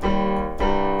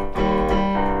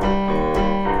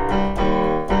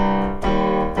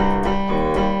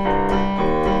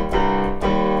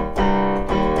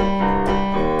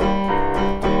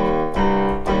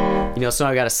 so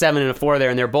I got a 7 and a 4 there,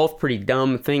 and they're both pretty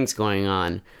dumb things going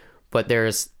on, but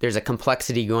there's a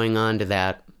complexity going on to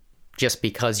that just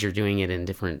because you're doing it in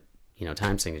different,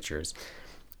 time signatures.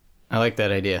 I like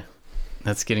that idea.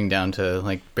 That's getting down to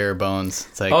like bare bones.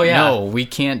 It's like, no, we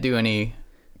can't do any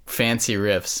fancy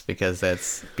riffs because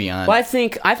that's beyond. Well, I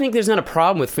think there's not a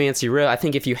problem with fancy riff. I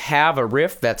think if you have a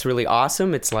riff that's really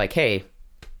awesome, it's like, hey,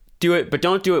 do it, but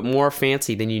don't do it more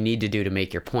fancy than you need to do to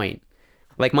make your point.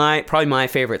 Like probably my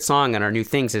favorite song on our new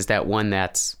things is that one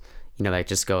that's, that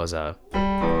just goes, and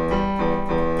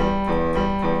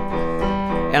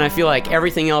I feel like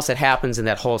everything else that happens in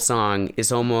that whole song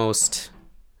is almost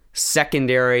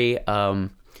secondary. The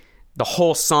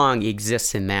whole song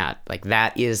exists in that. Like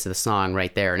that is the song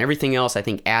right there. And everything else I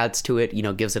think adds to it,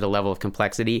 gives it a level of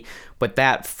complexity. But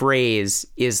that phrase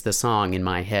is the song in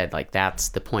my head. Like that's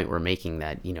the point we're making,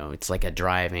 that, it's like a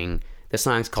driving. The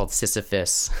song's called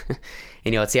Sisyphus.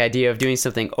 And, it's the idea of doing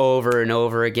something over and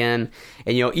over again.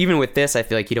 And, even with this, I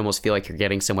feel like you'd almost feel like you're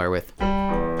getting somewhere with...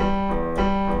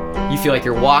 You feel like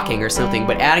you're walking or something,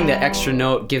 but adding that extra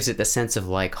note gives it the sense of,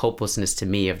 like, hopelessness to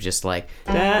me, of just like...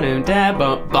 Back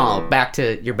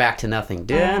to nothing.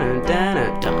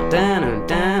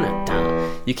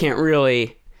 You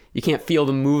can't feel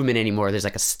the movement anymore. There's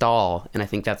like a stall, and I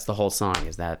think that's the whole song,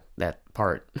 is that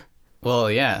part.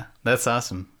 Well, yeah, that's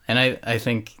awesome. And I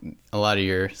think a lot of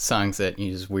your songs that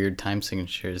use weird time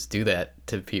signatures do that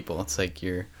to people. It's like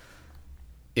it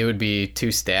would be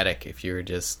too static if you were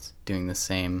just doing the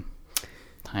same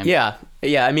time. Yeah.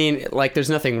 I mean, like, there's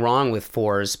nothing wrong with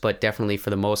fours, but definitely for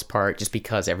the most part, just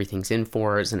because everything's in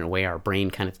fours and in a way our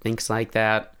brain kind of thinks like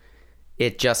that,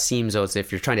 it just seems as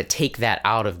if you're trying to take that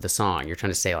out of the song. You're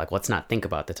trying to say, like, let's not think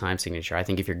about the time signature. I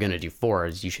think if you're going to do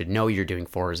fours, you should know you're doing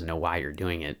fours and know why you're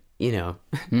doing it. You know,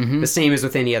 the same as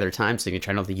with any other time signature.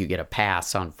 I don't think you get a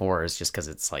pass on fours just because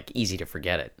it's, like, easy to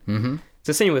forget it. Mm-hmm. It's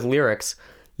the same with lyrics.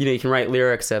 You know, you can write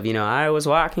lyrics of, I was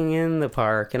walking in the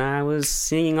park and I was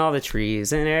seeing all the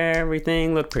trees and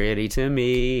everything looked pretty to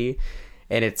me.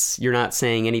 And you're not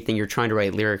saying anything. You're trying to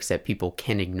write lyrics that people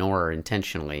can ignore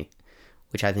intentionally,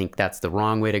 which I think that's the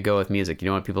wrong way to go with music. You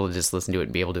don't want people to just listen to it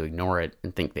and be able to ignore it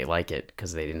and think they like it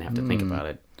because they didn't have to think about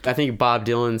it. I think Bob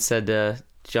Dylan said to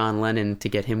John Lennon to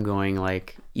get him going,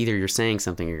 like, either you're saying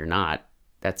something or you're not.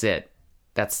 That's it.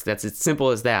 That's as simple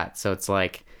as that. So it's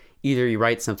like, either you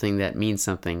write something that means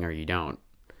something or you don't.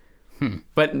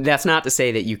 But that's not to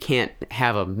say that you can't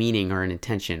have a meaning or an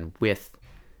intention with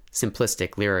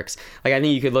simplistic lyrics. Like, I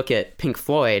think you could look at Pink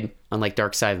Floyd on, like,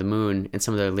 Dark Side of the Moon, and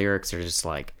some of their lyrics are just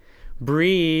like,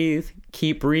 breathe,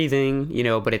 keep breathing,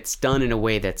 but it's done in a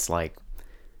way that's, like,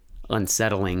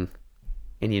 unsettling.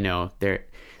 And,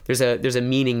 there's a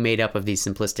meaning made up of these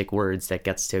simplistic words that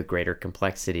gets to greater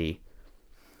complexity.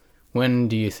 When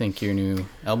do you think your new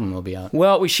album will be out?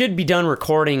 Well, we should be done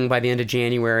recording by the end of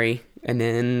January, and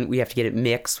then we have to get it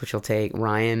mixed, which will take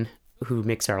Ryan, who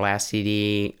mixed our last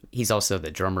CD. He's also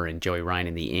the drummer in Joey Ryan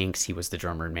and the Inks. He was the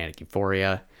drummer in Manic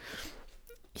Euphoria.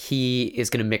 He is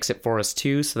going to mix it for us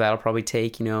too, so that'll probably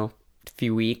take, a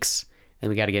few weeks, and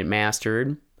we got to get it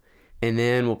mastered. And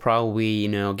then we'll probably,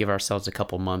 give ourselves a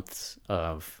couple months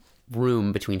of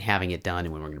room between having it done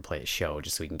and when we're going to play a show,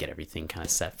 just so we can get everything kind of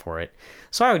set for it.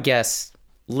 So I would guess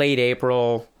late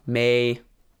April, May.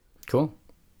 Cool.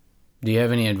 Do you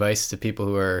have any advice to people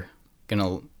who are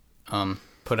going to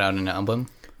put out an album?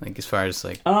 Like, as far as,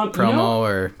 like, promo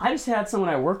or... I just had someone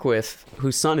I work with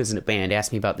whose son is in a band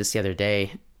ask me about this the other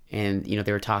day. And,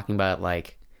 they were talking about,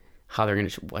 like, how they're going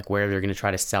to... Like, where they're going to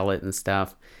try to sell it and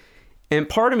stuff. And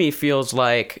part of me feels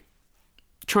like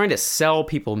trying to sell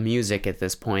people music at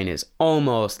this point is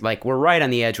almost like we're right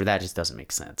on the edge where that just doesn't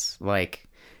make sense. Like,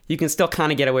 you can still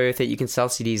kind of get away with it. You can sell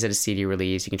CDs at a CD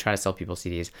release. You can try to sell people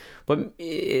CDs, but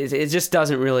it just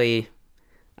doesn't really,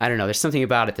 I don't know. There's something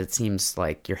about it that seems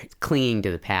like you're clinging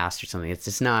to the past or something. It's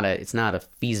just not a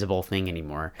feasible thing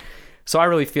anymore. So I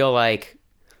really feel like,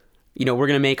 we're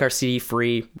going to make our CD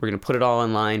free. We're going to put it all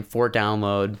online for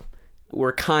download.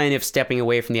 We're kind of stepping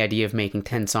away from the idea of making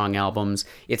 10-song albums.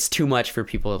 It's too much for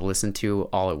people to listen to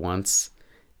all at once.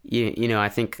 I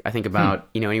think about,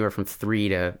 anywhere from 3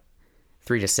 to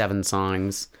 7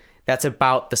 songs. That's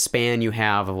about the span you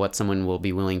have of what someone will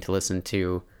be willing to listen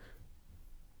to.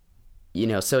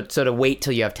 So to wait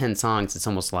till you have 10 songs, it's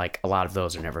almost like a lot of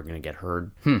those are never going to get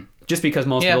heard. Just because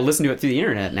most people listen to it through the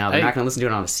internet now. They're not going to listen to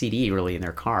it on a CD really in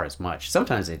their car as much.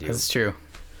 Sometimes they do. That's true.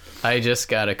 I just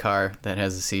got a car that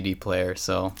has a CD player,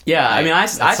 so... Yeah, I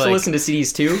still listen to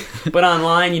CDs too, but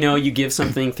online, you give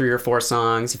something 3 or 4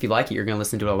 songs. If you like it, you're going to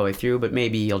listen to it all the way through, but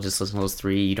maybe you'll just listen to those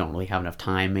 3. You don't really have enough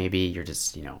time, maybe. You're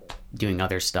just, doing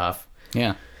other stuff.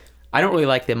 Yeah. I don't really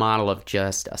like the model of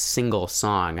just a single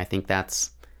song. I think that's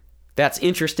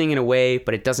interesting in a way,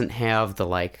 but it doesn't have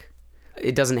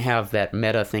it doesn't have that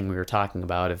meta thing we were talking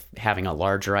about of having a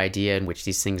larger idea in which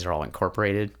these things are all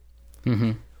incorporated.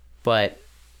 Mm-hmm. But...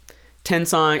 10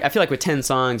 songs, I feel like with 10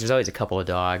 songs, there's always a couple of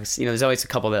dogs. There's always a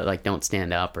couple that, like, don't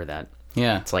stand up or that...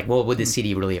 Yeah. It's like, well, would the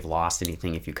CD really have lost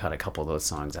anything if you cut a couple of those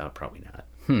songs out? Probably not.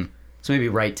 So maybe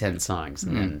write 10 songs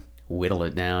and then whittle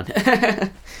it down. Well,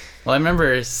 I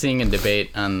remember seeing a debate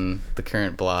on the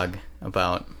Current blog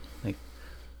about, like,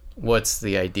 what's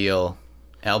the ideal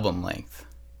album length?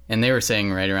 And they were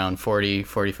saying right around 40,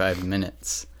 45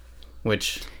 minutes,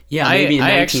 which... Yeah, maybe in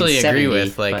I actually agree 1970,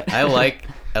 with. Like,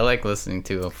 I like listening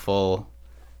to a full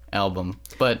album,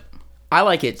 but I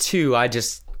like it too. I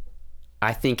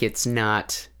think it's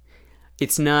not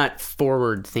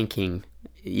forward thinking.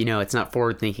 It's not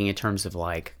forward thinking in terms of,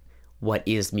 like, what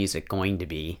is music going to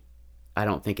be. I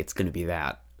don't think it's going to be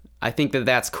that. I think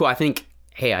that's cool. I think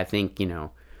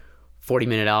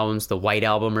 40-minute albums, the White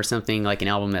Album or something, like an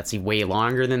album that's way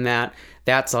longer than that.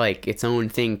 That's like its own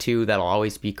thing too. That'll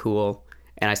always be cool.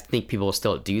 And I think people will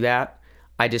still do that.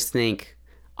 I just think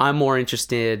I'm more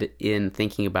interested in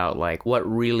thinking about, like, what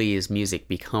really is music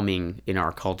becoming in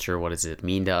our culture? What does it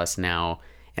mean to us now?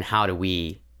 And how do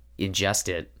we ingest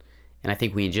it? And I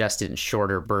think we ingest it in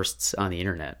shorter bursts on the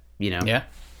internet Yeah.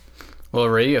 Well,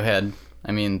 Radiohead,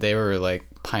 I mean, they were like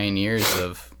pioneers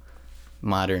of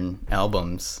modern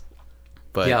albums.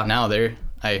 But Yeah. now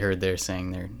I heard they're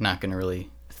saying they're not going to really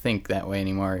think that way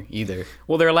anymore either.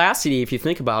 Well, their last CD, if you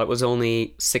think about it, was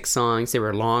only 6 songs. They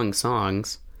were long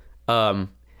songs. I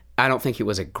don't think it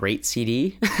was a great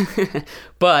CD,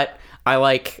 but I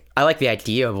like the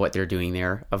idea of what they're doing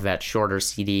there, of that shorter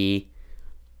CD.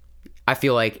 I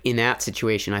feel like in that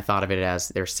situation, I thought of it as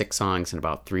there's 6 songs and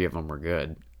about 3 of them were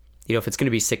good. You know, if it's going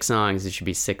to be 6 songs, it should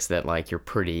be 6 that like you're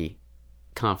pretty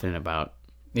confident about.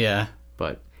 Yeah.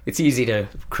 But it's easy to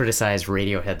criticize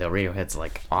Radiohead, though. Radiohead's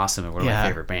like awesome and one of my Yeah.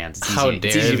 favorite bands. It's How easy,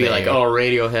 it's dare easy to be they. like, oh,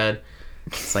 Radiohead.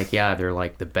 It's like, yeah, they're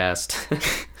like the best.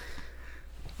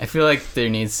 I feel like there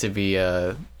needs to be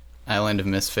a island of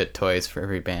misfit toys for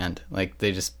every band. Like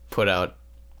they just put out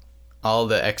all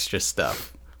the extra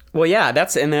stuff. Well, yeah,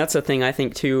 that's a thing I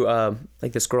think too.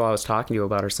 Like this girl I was talking to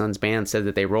about her son's band said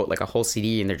that they wrote like a whole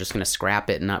CD and they're just going to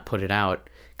scrap it and not put it out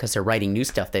because they're writing new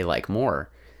stuff they like more.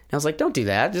 And I was like, don't do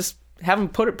that. Just have them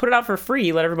put it out for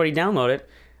free. Let everybody download it.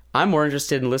 I'm more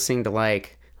interested in listening to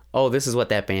like, oh, this is what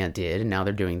that band did, and now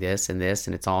they're doing this, and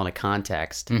it's all in a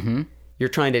context. Mm-hmm.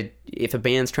 If a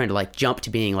band's trying to like jump to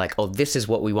being like, oh, this is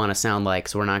what we want to sound like,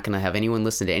 so we're not going to have anyone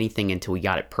listen to anything until we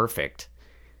got it perfect.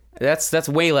 That's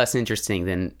way less interesting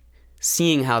than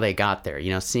seeing how they got there.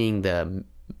 You know, seeing the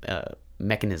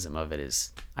mechanism of it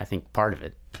is, I think, part of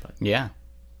it. But. Yeah.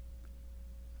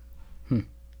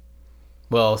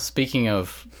 Well, speaking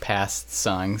of past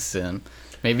songs, and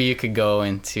maybe you could go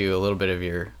into a little bit of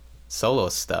your solo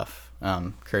stuff.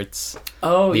 Kurt's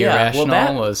Oh, The yeah. Well,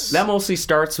 Irrational that mostly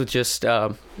starts with just,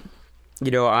 you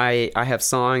know, I have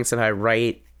songs that I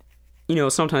write, you know,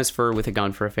 sometimes with a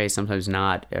gun for a face, sometimes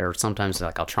not, or sometimes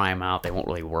like I'll try them out. They won't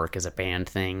really work as a band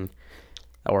thing.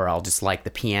 Or I'll just like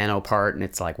the piano part, and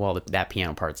it's like, well, that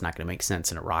piano part's not going to make sense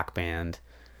in a rock band.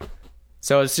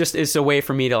 So it's a way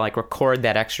for me to like record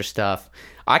that extra stuff.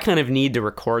 I kind of need to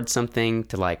record something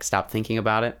to like stop thinking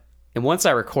about it. And once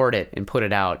I record it and put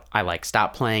it out, I like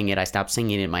stop playing it. I stop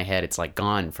singing it in my head. It's like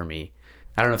gone for me.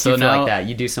 I don't know if you feel like that.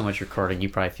 You do so much recording. You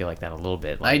probably feel like that a little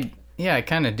bit. Like, I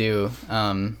kind of do.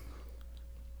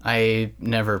 I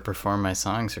never perform my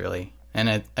songs really.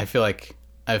 And I feel like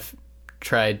I've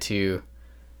tried to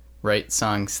write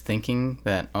songs thinking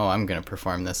that, oh, I'm going to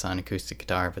perform this on acoustic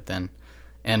guitar, but then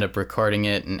end up recording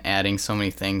it and adding so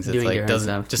many things. It's like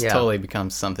doesn't just totally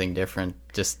becomes something different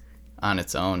just on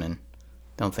its own and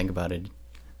don't think about it.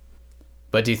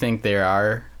 But do you think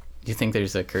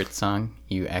there's a Kurt song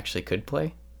you actually could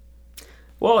play?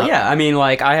 Well, yeah. I mean,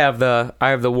 like I have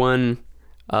the one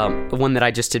that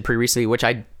I just did pretty recently, which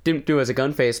I didn't do as a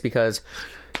gun face because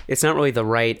it's not really the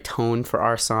right tone for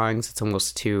our songs. It's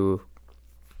almost too,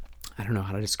 I don't know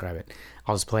how to describe it.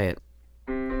 I'll just play it.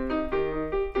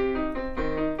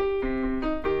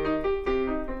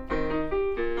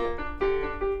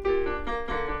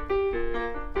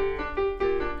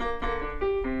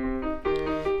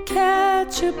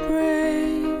 Catch a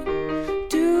break,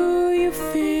 do you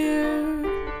fear?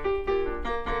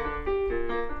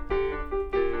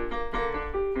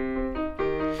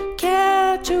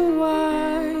 Catch a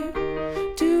wife,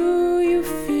 do you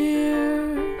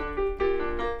fear?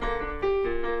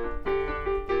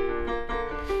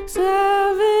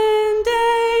 7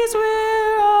 days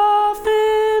we're off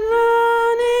and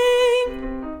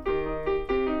running.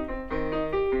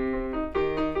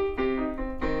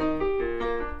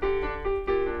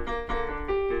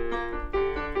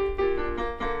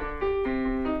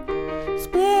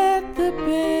 Split the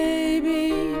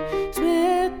baby,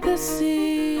 split the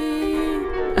seed.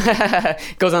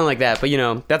 Goes on like that, but you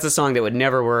know, that's a song that would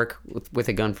never work with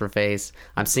a gun for face.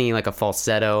 I'm singing like a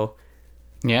falsetto,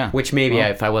 Yeah. which maybe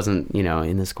if I wasn't, you know,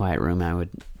 in this quiet room, I would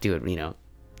do it, you know,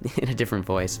 in a different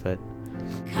voice, but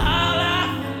Call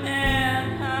off the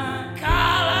man,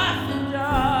 call off the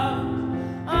dog.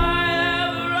 I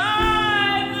have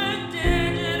arrived, the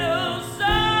digital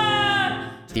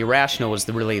sun. The Irrational was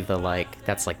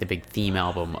that's like the big theme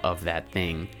album of that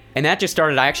thing. And that just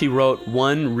started, I actually wrote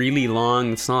one really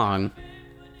long song,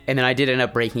 and then I did end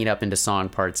up breaking it up into song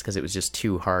parts because it was just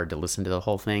too hard to listen to the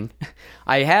whole thing.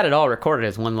 I had it all recorded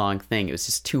as one long thing. It was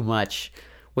just too much.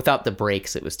 Without the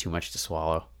breaks, it was too much to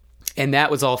swallow. And that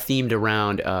was all themed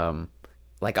around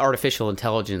like artificial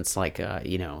intelligence, like,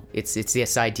 you know, it's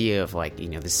this idea of like, you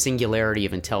know, the singularity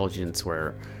of intelligence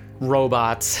where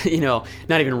robots, you know,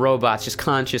 not even robots, just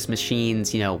conscious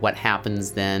machines, you know, what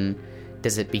happens then?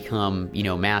 Does it become, you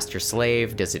know, master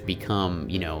slave? Does it become,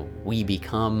 you know, we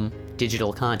become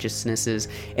digital consciousnesses?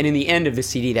 And in the end of the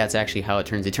CD, that's actually how it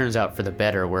turns. It turns out for the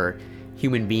better, where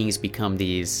human beings become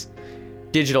these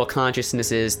digital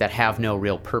consciousnesses that have no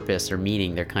real purpose or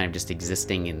meaning. They're kind of just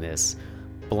existing in this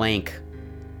blank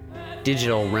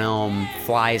digital realm.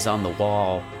 Flies on the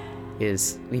wall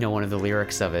is, one of the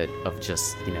lyrics of it, of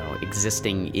just,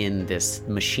 existing in this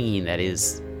machine that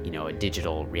is, a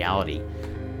digital reality.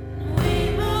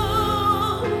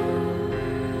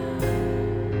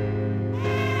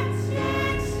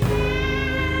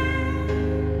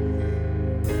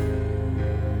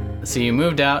 So you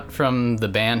moved out from the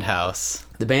band house.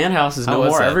 The band house is How no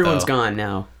was more. that, Everyone's though? gone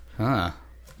now. Huh.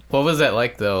 What was that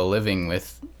like, though, living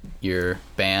with your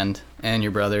band and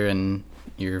your brother and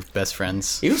your best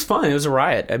friends? It was fun. It was a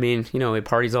riot. I mean, we had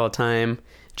parties all the time.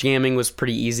 Jamming was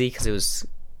pretty easy because it was,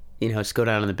 just go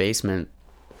down in the basement.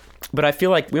 But I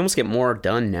feel like we almost get more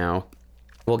done now.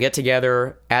 We'll get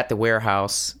together at the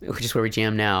warehouse, which is where we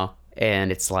jam now.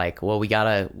 And it's like, well, we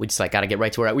gotta get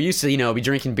right to it. We used to, be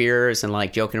drinking beers and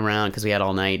like joking around because we had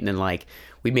all night, and then like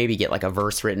we'd maybe get like a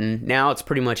verse written. Now it's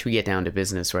pretty much we get down to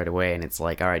business right away, and it's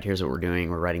like, all right, here's what we're doing.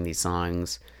 We're writing these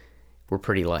songs. We're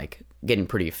pretty like getting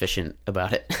pretty efficient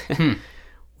about it.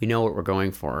 We know what we're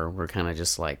going for. We're kind of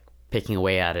just like picking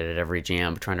away at it at every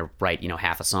jam, trying to write,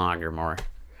 half a song or more.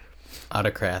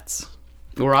 Autocrats.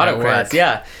 We're At autocrats, work.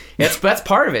 yeah. That's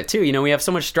part of it too. We have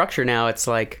so much structure now. It's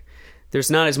like there's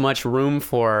not as much room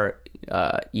for,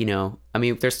 I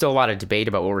mean, there's still a lot of debate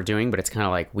about what we're doing, but it's kind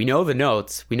of like we know the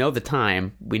notes, we know the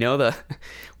time, we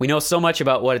know so much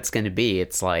about what it's going to be.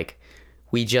 It's like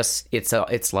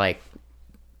it's like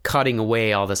cutting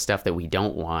away all the stuff that we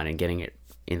don't want and getting it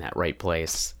in that right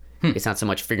place. It's not so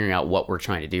much figuring out what we're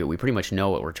trying to do. We pretty much know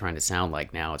what we're trying to sound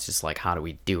like now. It's just like, how do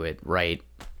we do it right?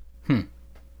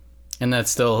 And that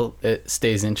still, it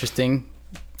stays interesting?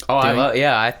 Oh,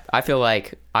 I feel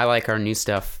like I like our new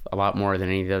stuff a lot more than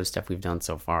any of the other stuff we've done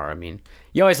so far. I mean,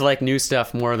 you always like new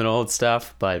stuff more than old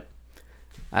stuff, but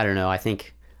I don't know. I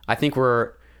think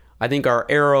our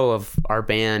arrow of our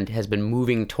band has been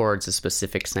moving towards a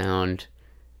specific sound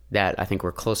that I think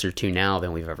we're closer to now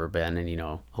than we've ever been,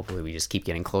 and hopefully we just keep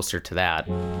getting closer to that.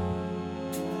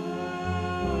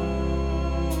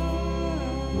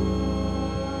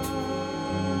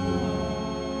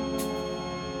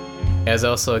 I was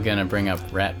also going to bring up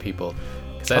Rat People,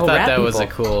 because I Oh, thought Rat that was a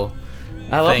People. cool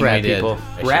I love thing Rat we did, People.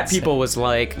 I Rat should say. People was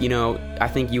like, I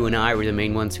think you and I were the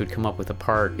main ones who'd come up with a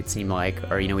part, it seemed like,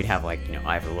 or, we'd have like,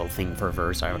 I have a little thing for a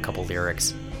verse, I have a couple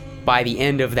lyrics. By the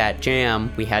end of that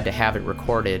jam, we had to have it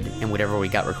recorded, and whatever we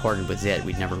got recorded was it.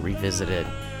 We'd never revisit it.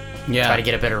 Yeah. Try to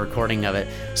get a better recording of it.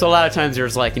 So a lot of times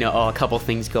there's like, a couple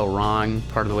things go wrong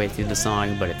part of the way through the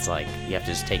song, but it's like, you have to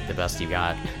just take the best you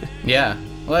got. Yeah.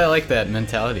 Well, I like that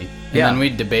mentality. And Yeah. then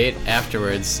we'd debate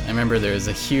afterwards. I remember there was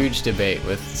a huge debate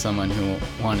with someone who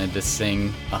wanted to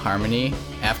sing a harmony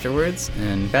afterwards,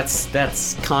 and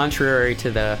That's contrary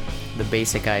to the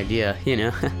basic idea,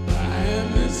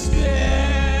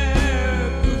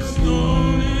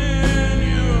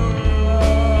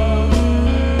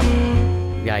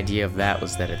 The idea of that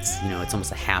was that it's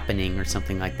almost a happening or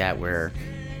something like that, where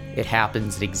it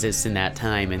happens, it exists in that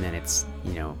time, and then it's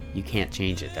you can't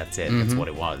change it. That's it. That's what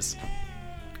it was.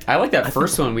 I like that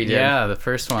first one we did. yeah, the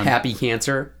first one. Happy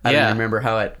Cancer. I Yeah. don't remember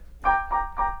how it.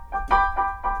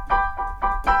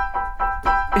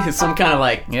 It's some kind of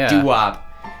like Yeah. doo-wop.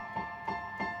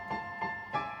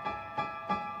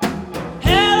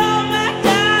 Hello, my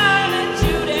darling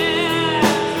Judy.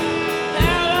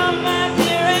 Hello, my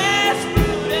dearest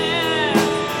Rudy.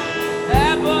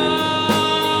 Apple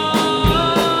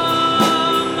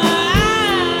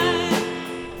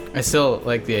my I still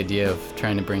like the idea of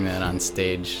trying to bring that on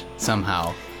stage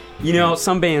somehow.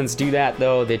 Some bands do that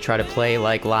though. They try to play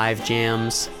like live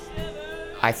jams.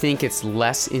 I think it's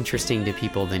less interesting to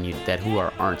people who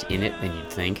aren't in it than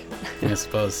you'd think. I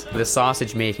suppose. The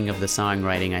sausage making of the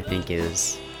songwriting, I think,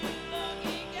 is,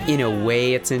 in a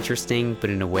way, it's interesting, but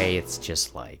in a way, it's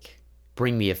just like,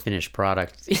 bring me a finished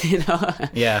product.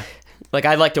 Yeah. Like,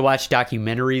 I'd like to watch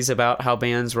documentaries about how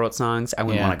bands wrote songs. I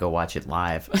wouldn't Yeah. want to go watch it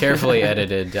live. Carefully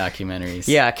edited documentaries.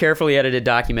 Yeah, carefully edited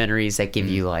documentaries that give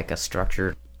you like a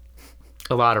structure.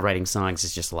 A lot of writing songs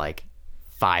is just like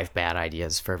 5 bad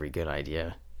ideas for every good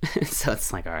idea. So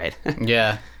it's like, all right.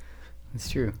 Yeah. It's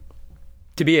true.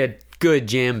 To be a good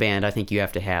jam band, I think you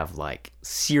have to have like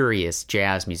serious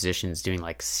jazz musicians doing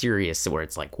like serious, where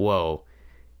it's like, whoa.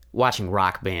 Watching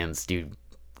rock bands do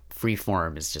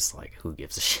freeform is just like, who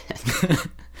gives a shit?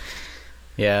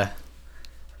 Yeah.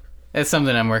 It's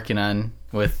something I'm working on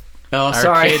with Oh,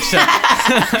 sorry. arcade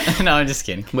stuff. No, I'm just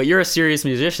kidding. But you're a serious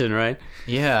musician, right?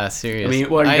 Yeah, serious. I mean,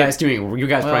 what are you guys doing? You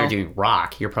guys well- probably doing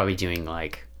rock. You're probably doing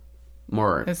like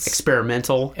more It's-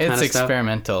 experimental kind It's of stuff.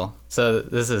 experimental. So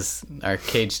this is our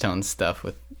Cage Tone stuff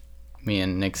with me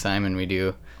and Nick Simon, we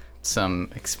do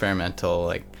some experimental,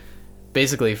 like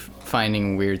basically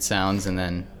finding weird sounds and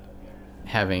then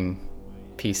having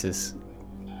pieces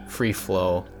free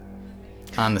flow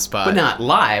on the spot. But not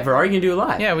live, or are you gonna do it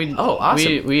live? Yeah, we. Oh,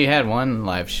 awesome. We had one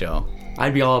live show.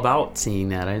 I'd be all about seeing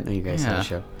that. I didn't know you guys had Yeah. a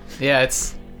show. Yeah,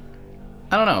 it's.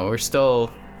 I don't know. We're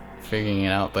still figuring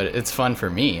it out, but it's fun for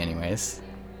me, anyways.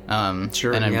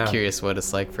 Sure, And I'm yeah. curious what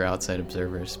it's like for outside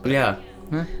observers. But Yeah.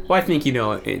 Huh? Well, I think,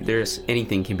 there's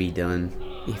anything can be done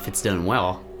if it's done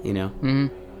well,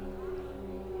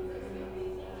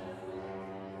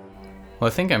 Well, I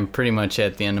think I'm pretty much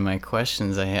at the end of my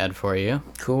questions I had for you.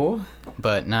 Cool.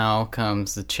 But now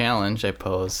comes the challenge I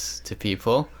pose to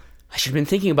people. I should have been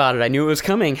thinking about it. I knew it was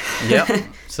coming. Yep.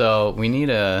 So we need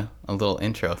a little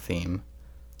intro theme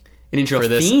An intro for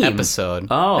this theme. episode.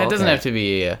 Oh, It doesn't okay. have to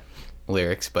be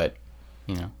lyrics, but,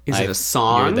 Is I it a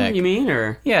song, hear that- you mean,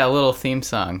 or? Yeah, a little theme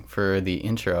song for the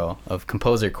intro of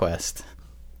Composer Quest.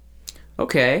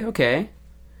 Okay.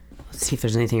 Let's see if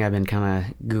there's anything I've been kind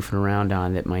of goofing around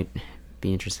on that might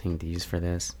be interesting to use for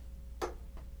this.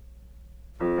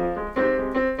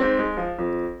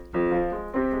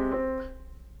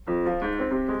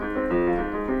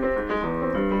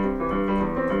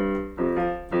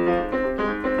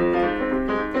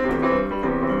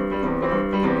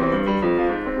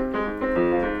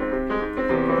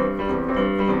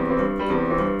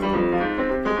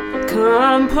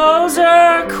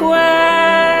 Composer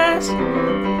Quest,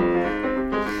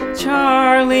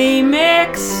 Charlie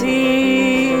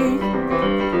Mixie.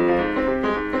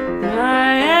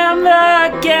 I am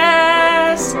the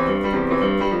guest.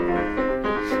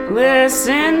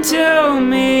 Listen to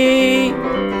me.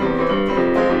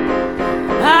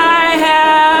 I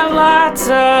have lots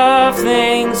of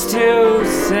things to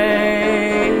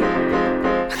say.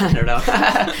 I don't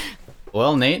know.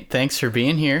 Well, Nate, thanks for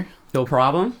being here. No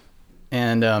problem.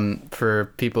 And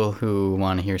for people who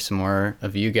want to hear some more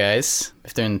of you guys,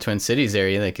 if they're in the Twin Cities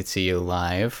area, they could see you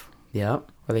live.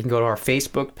 Yep. Or they can go to our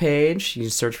Facebook page. You can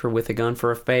search for With a Gun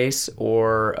for a Face,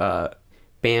 or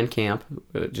Bandcamp,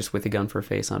 just With a Gun for a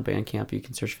Face on Bandcamp. You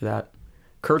can search for that.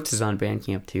 Kurtz is on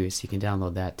Bandcamp too, so you can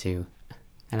download that too.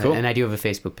 And, Cool. and I do have a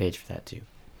Facebook page for that too.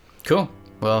 Cool.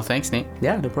 Well, thanks, Nate.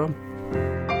 Yeah, no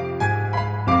problem.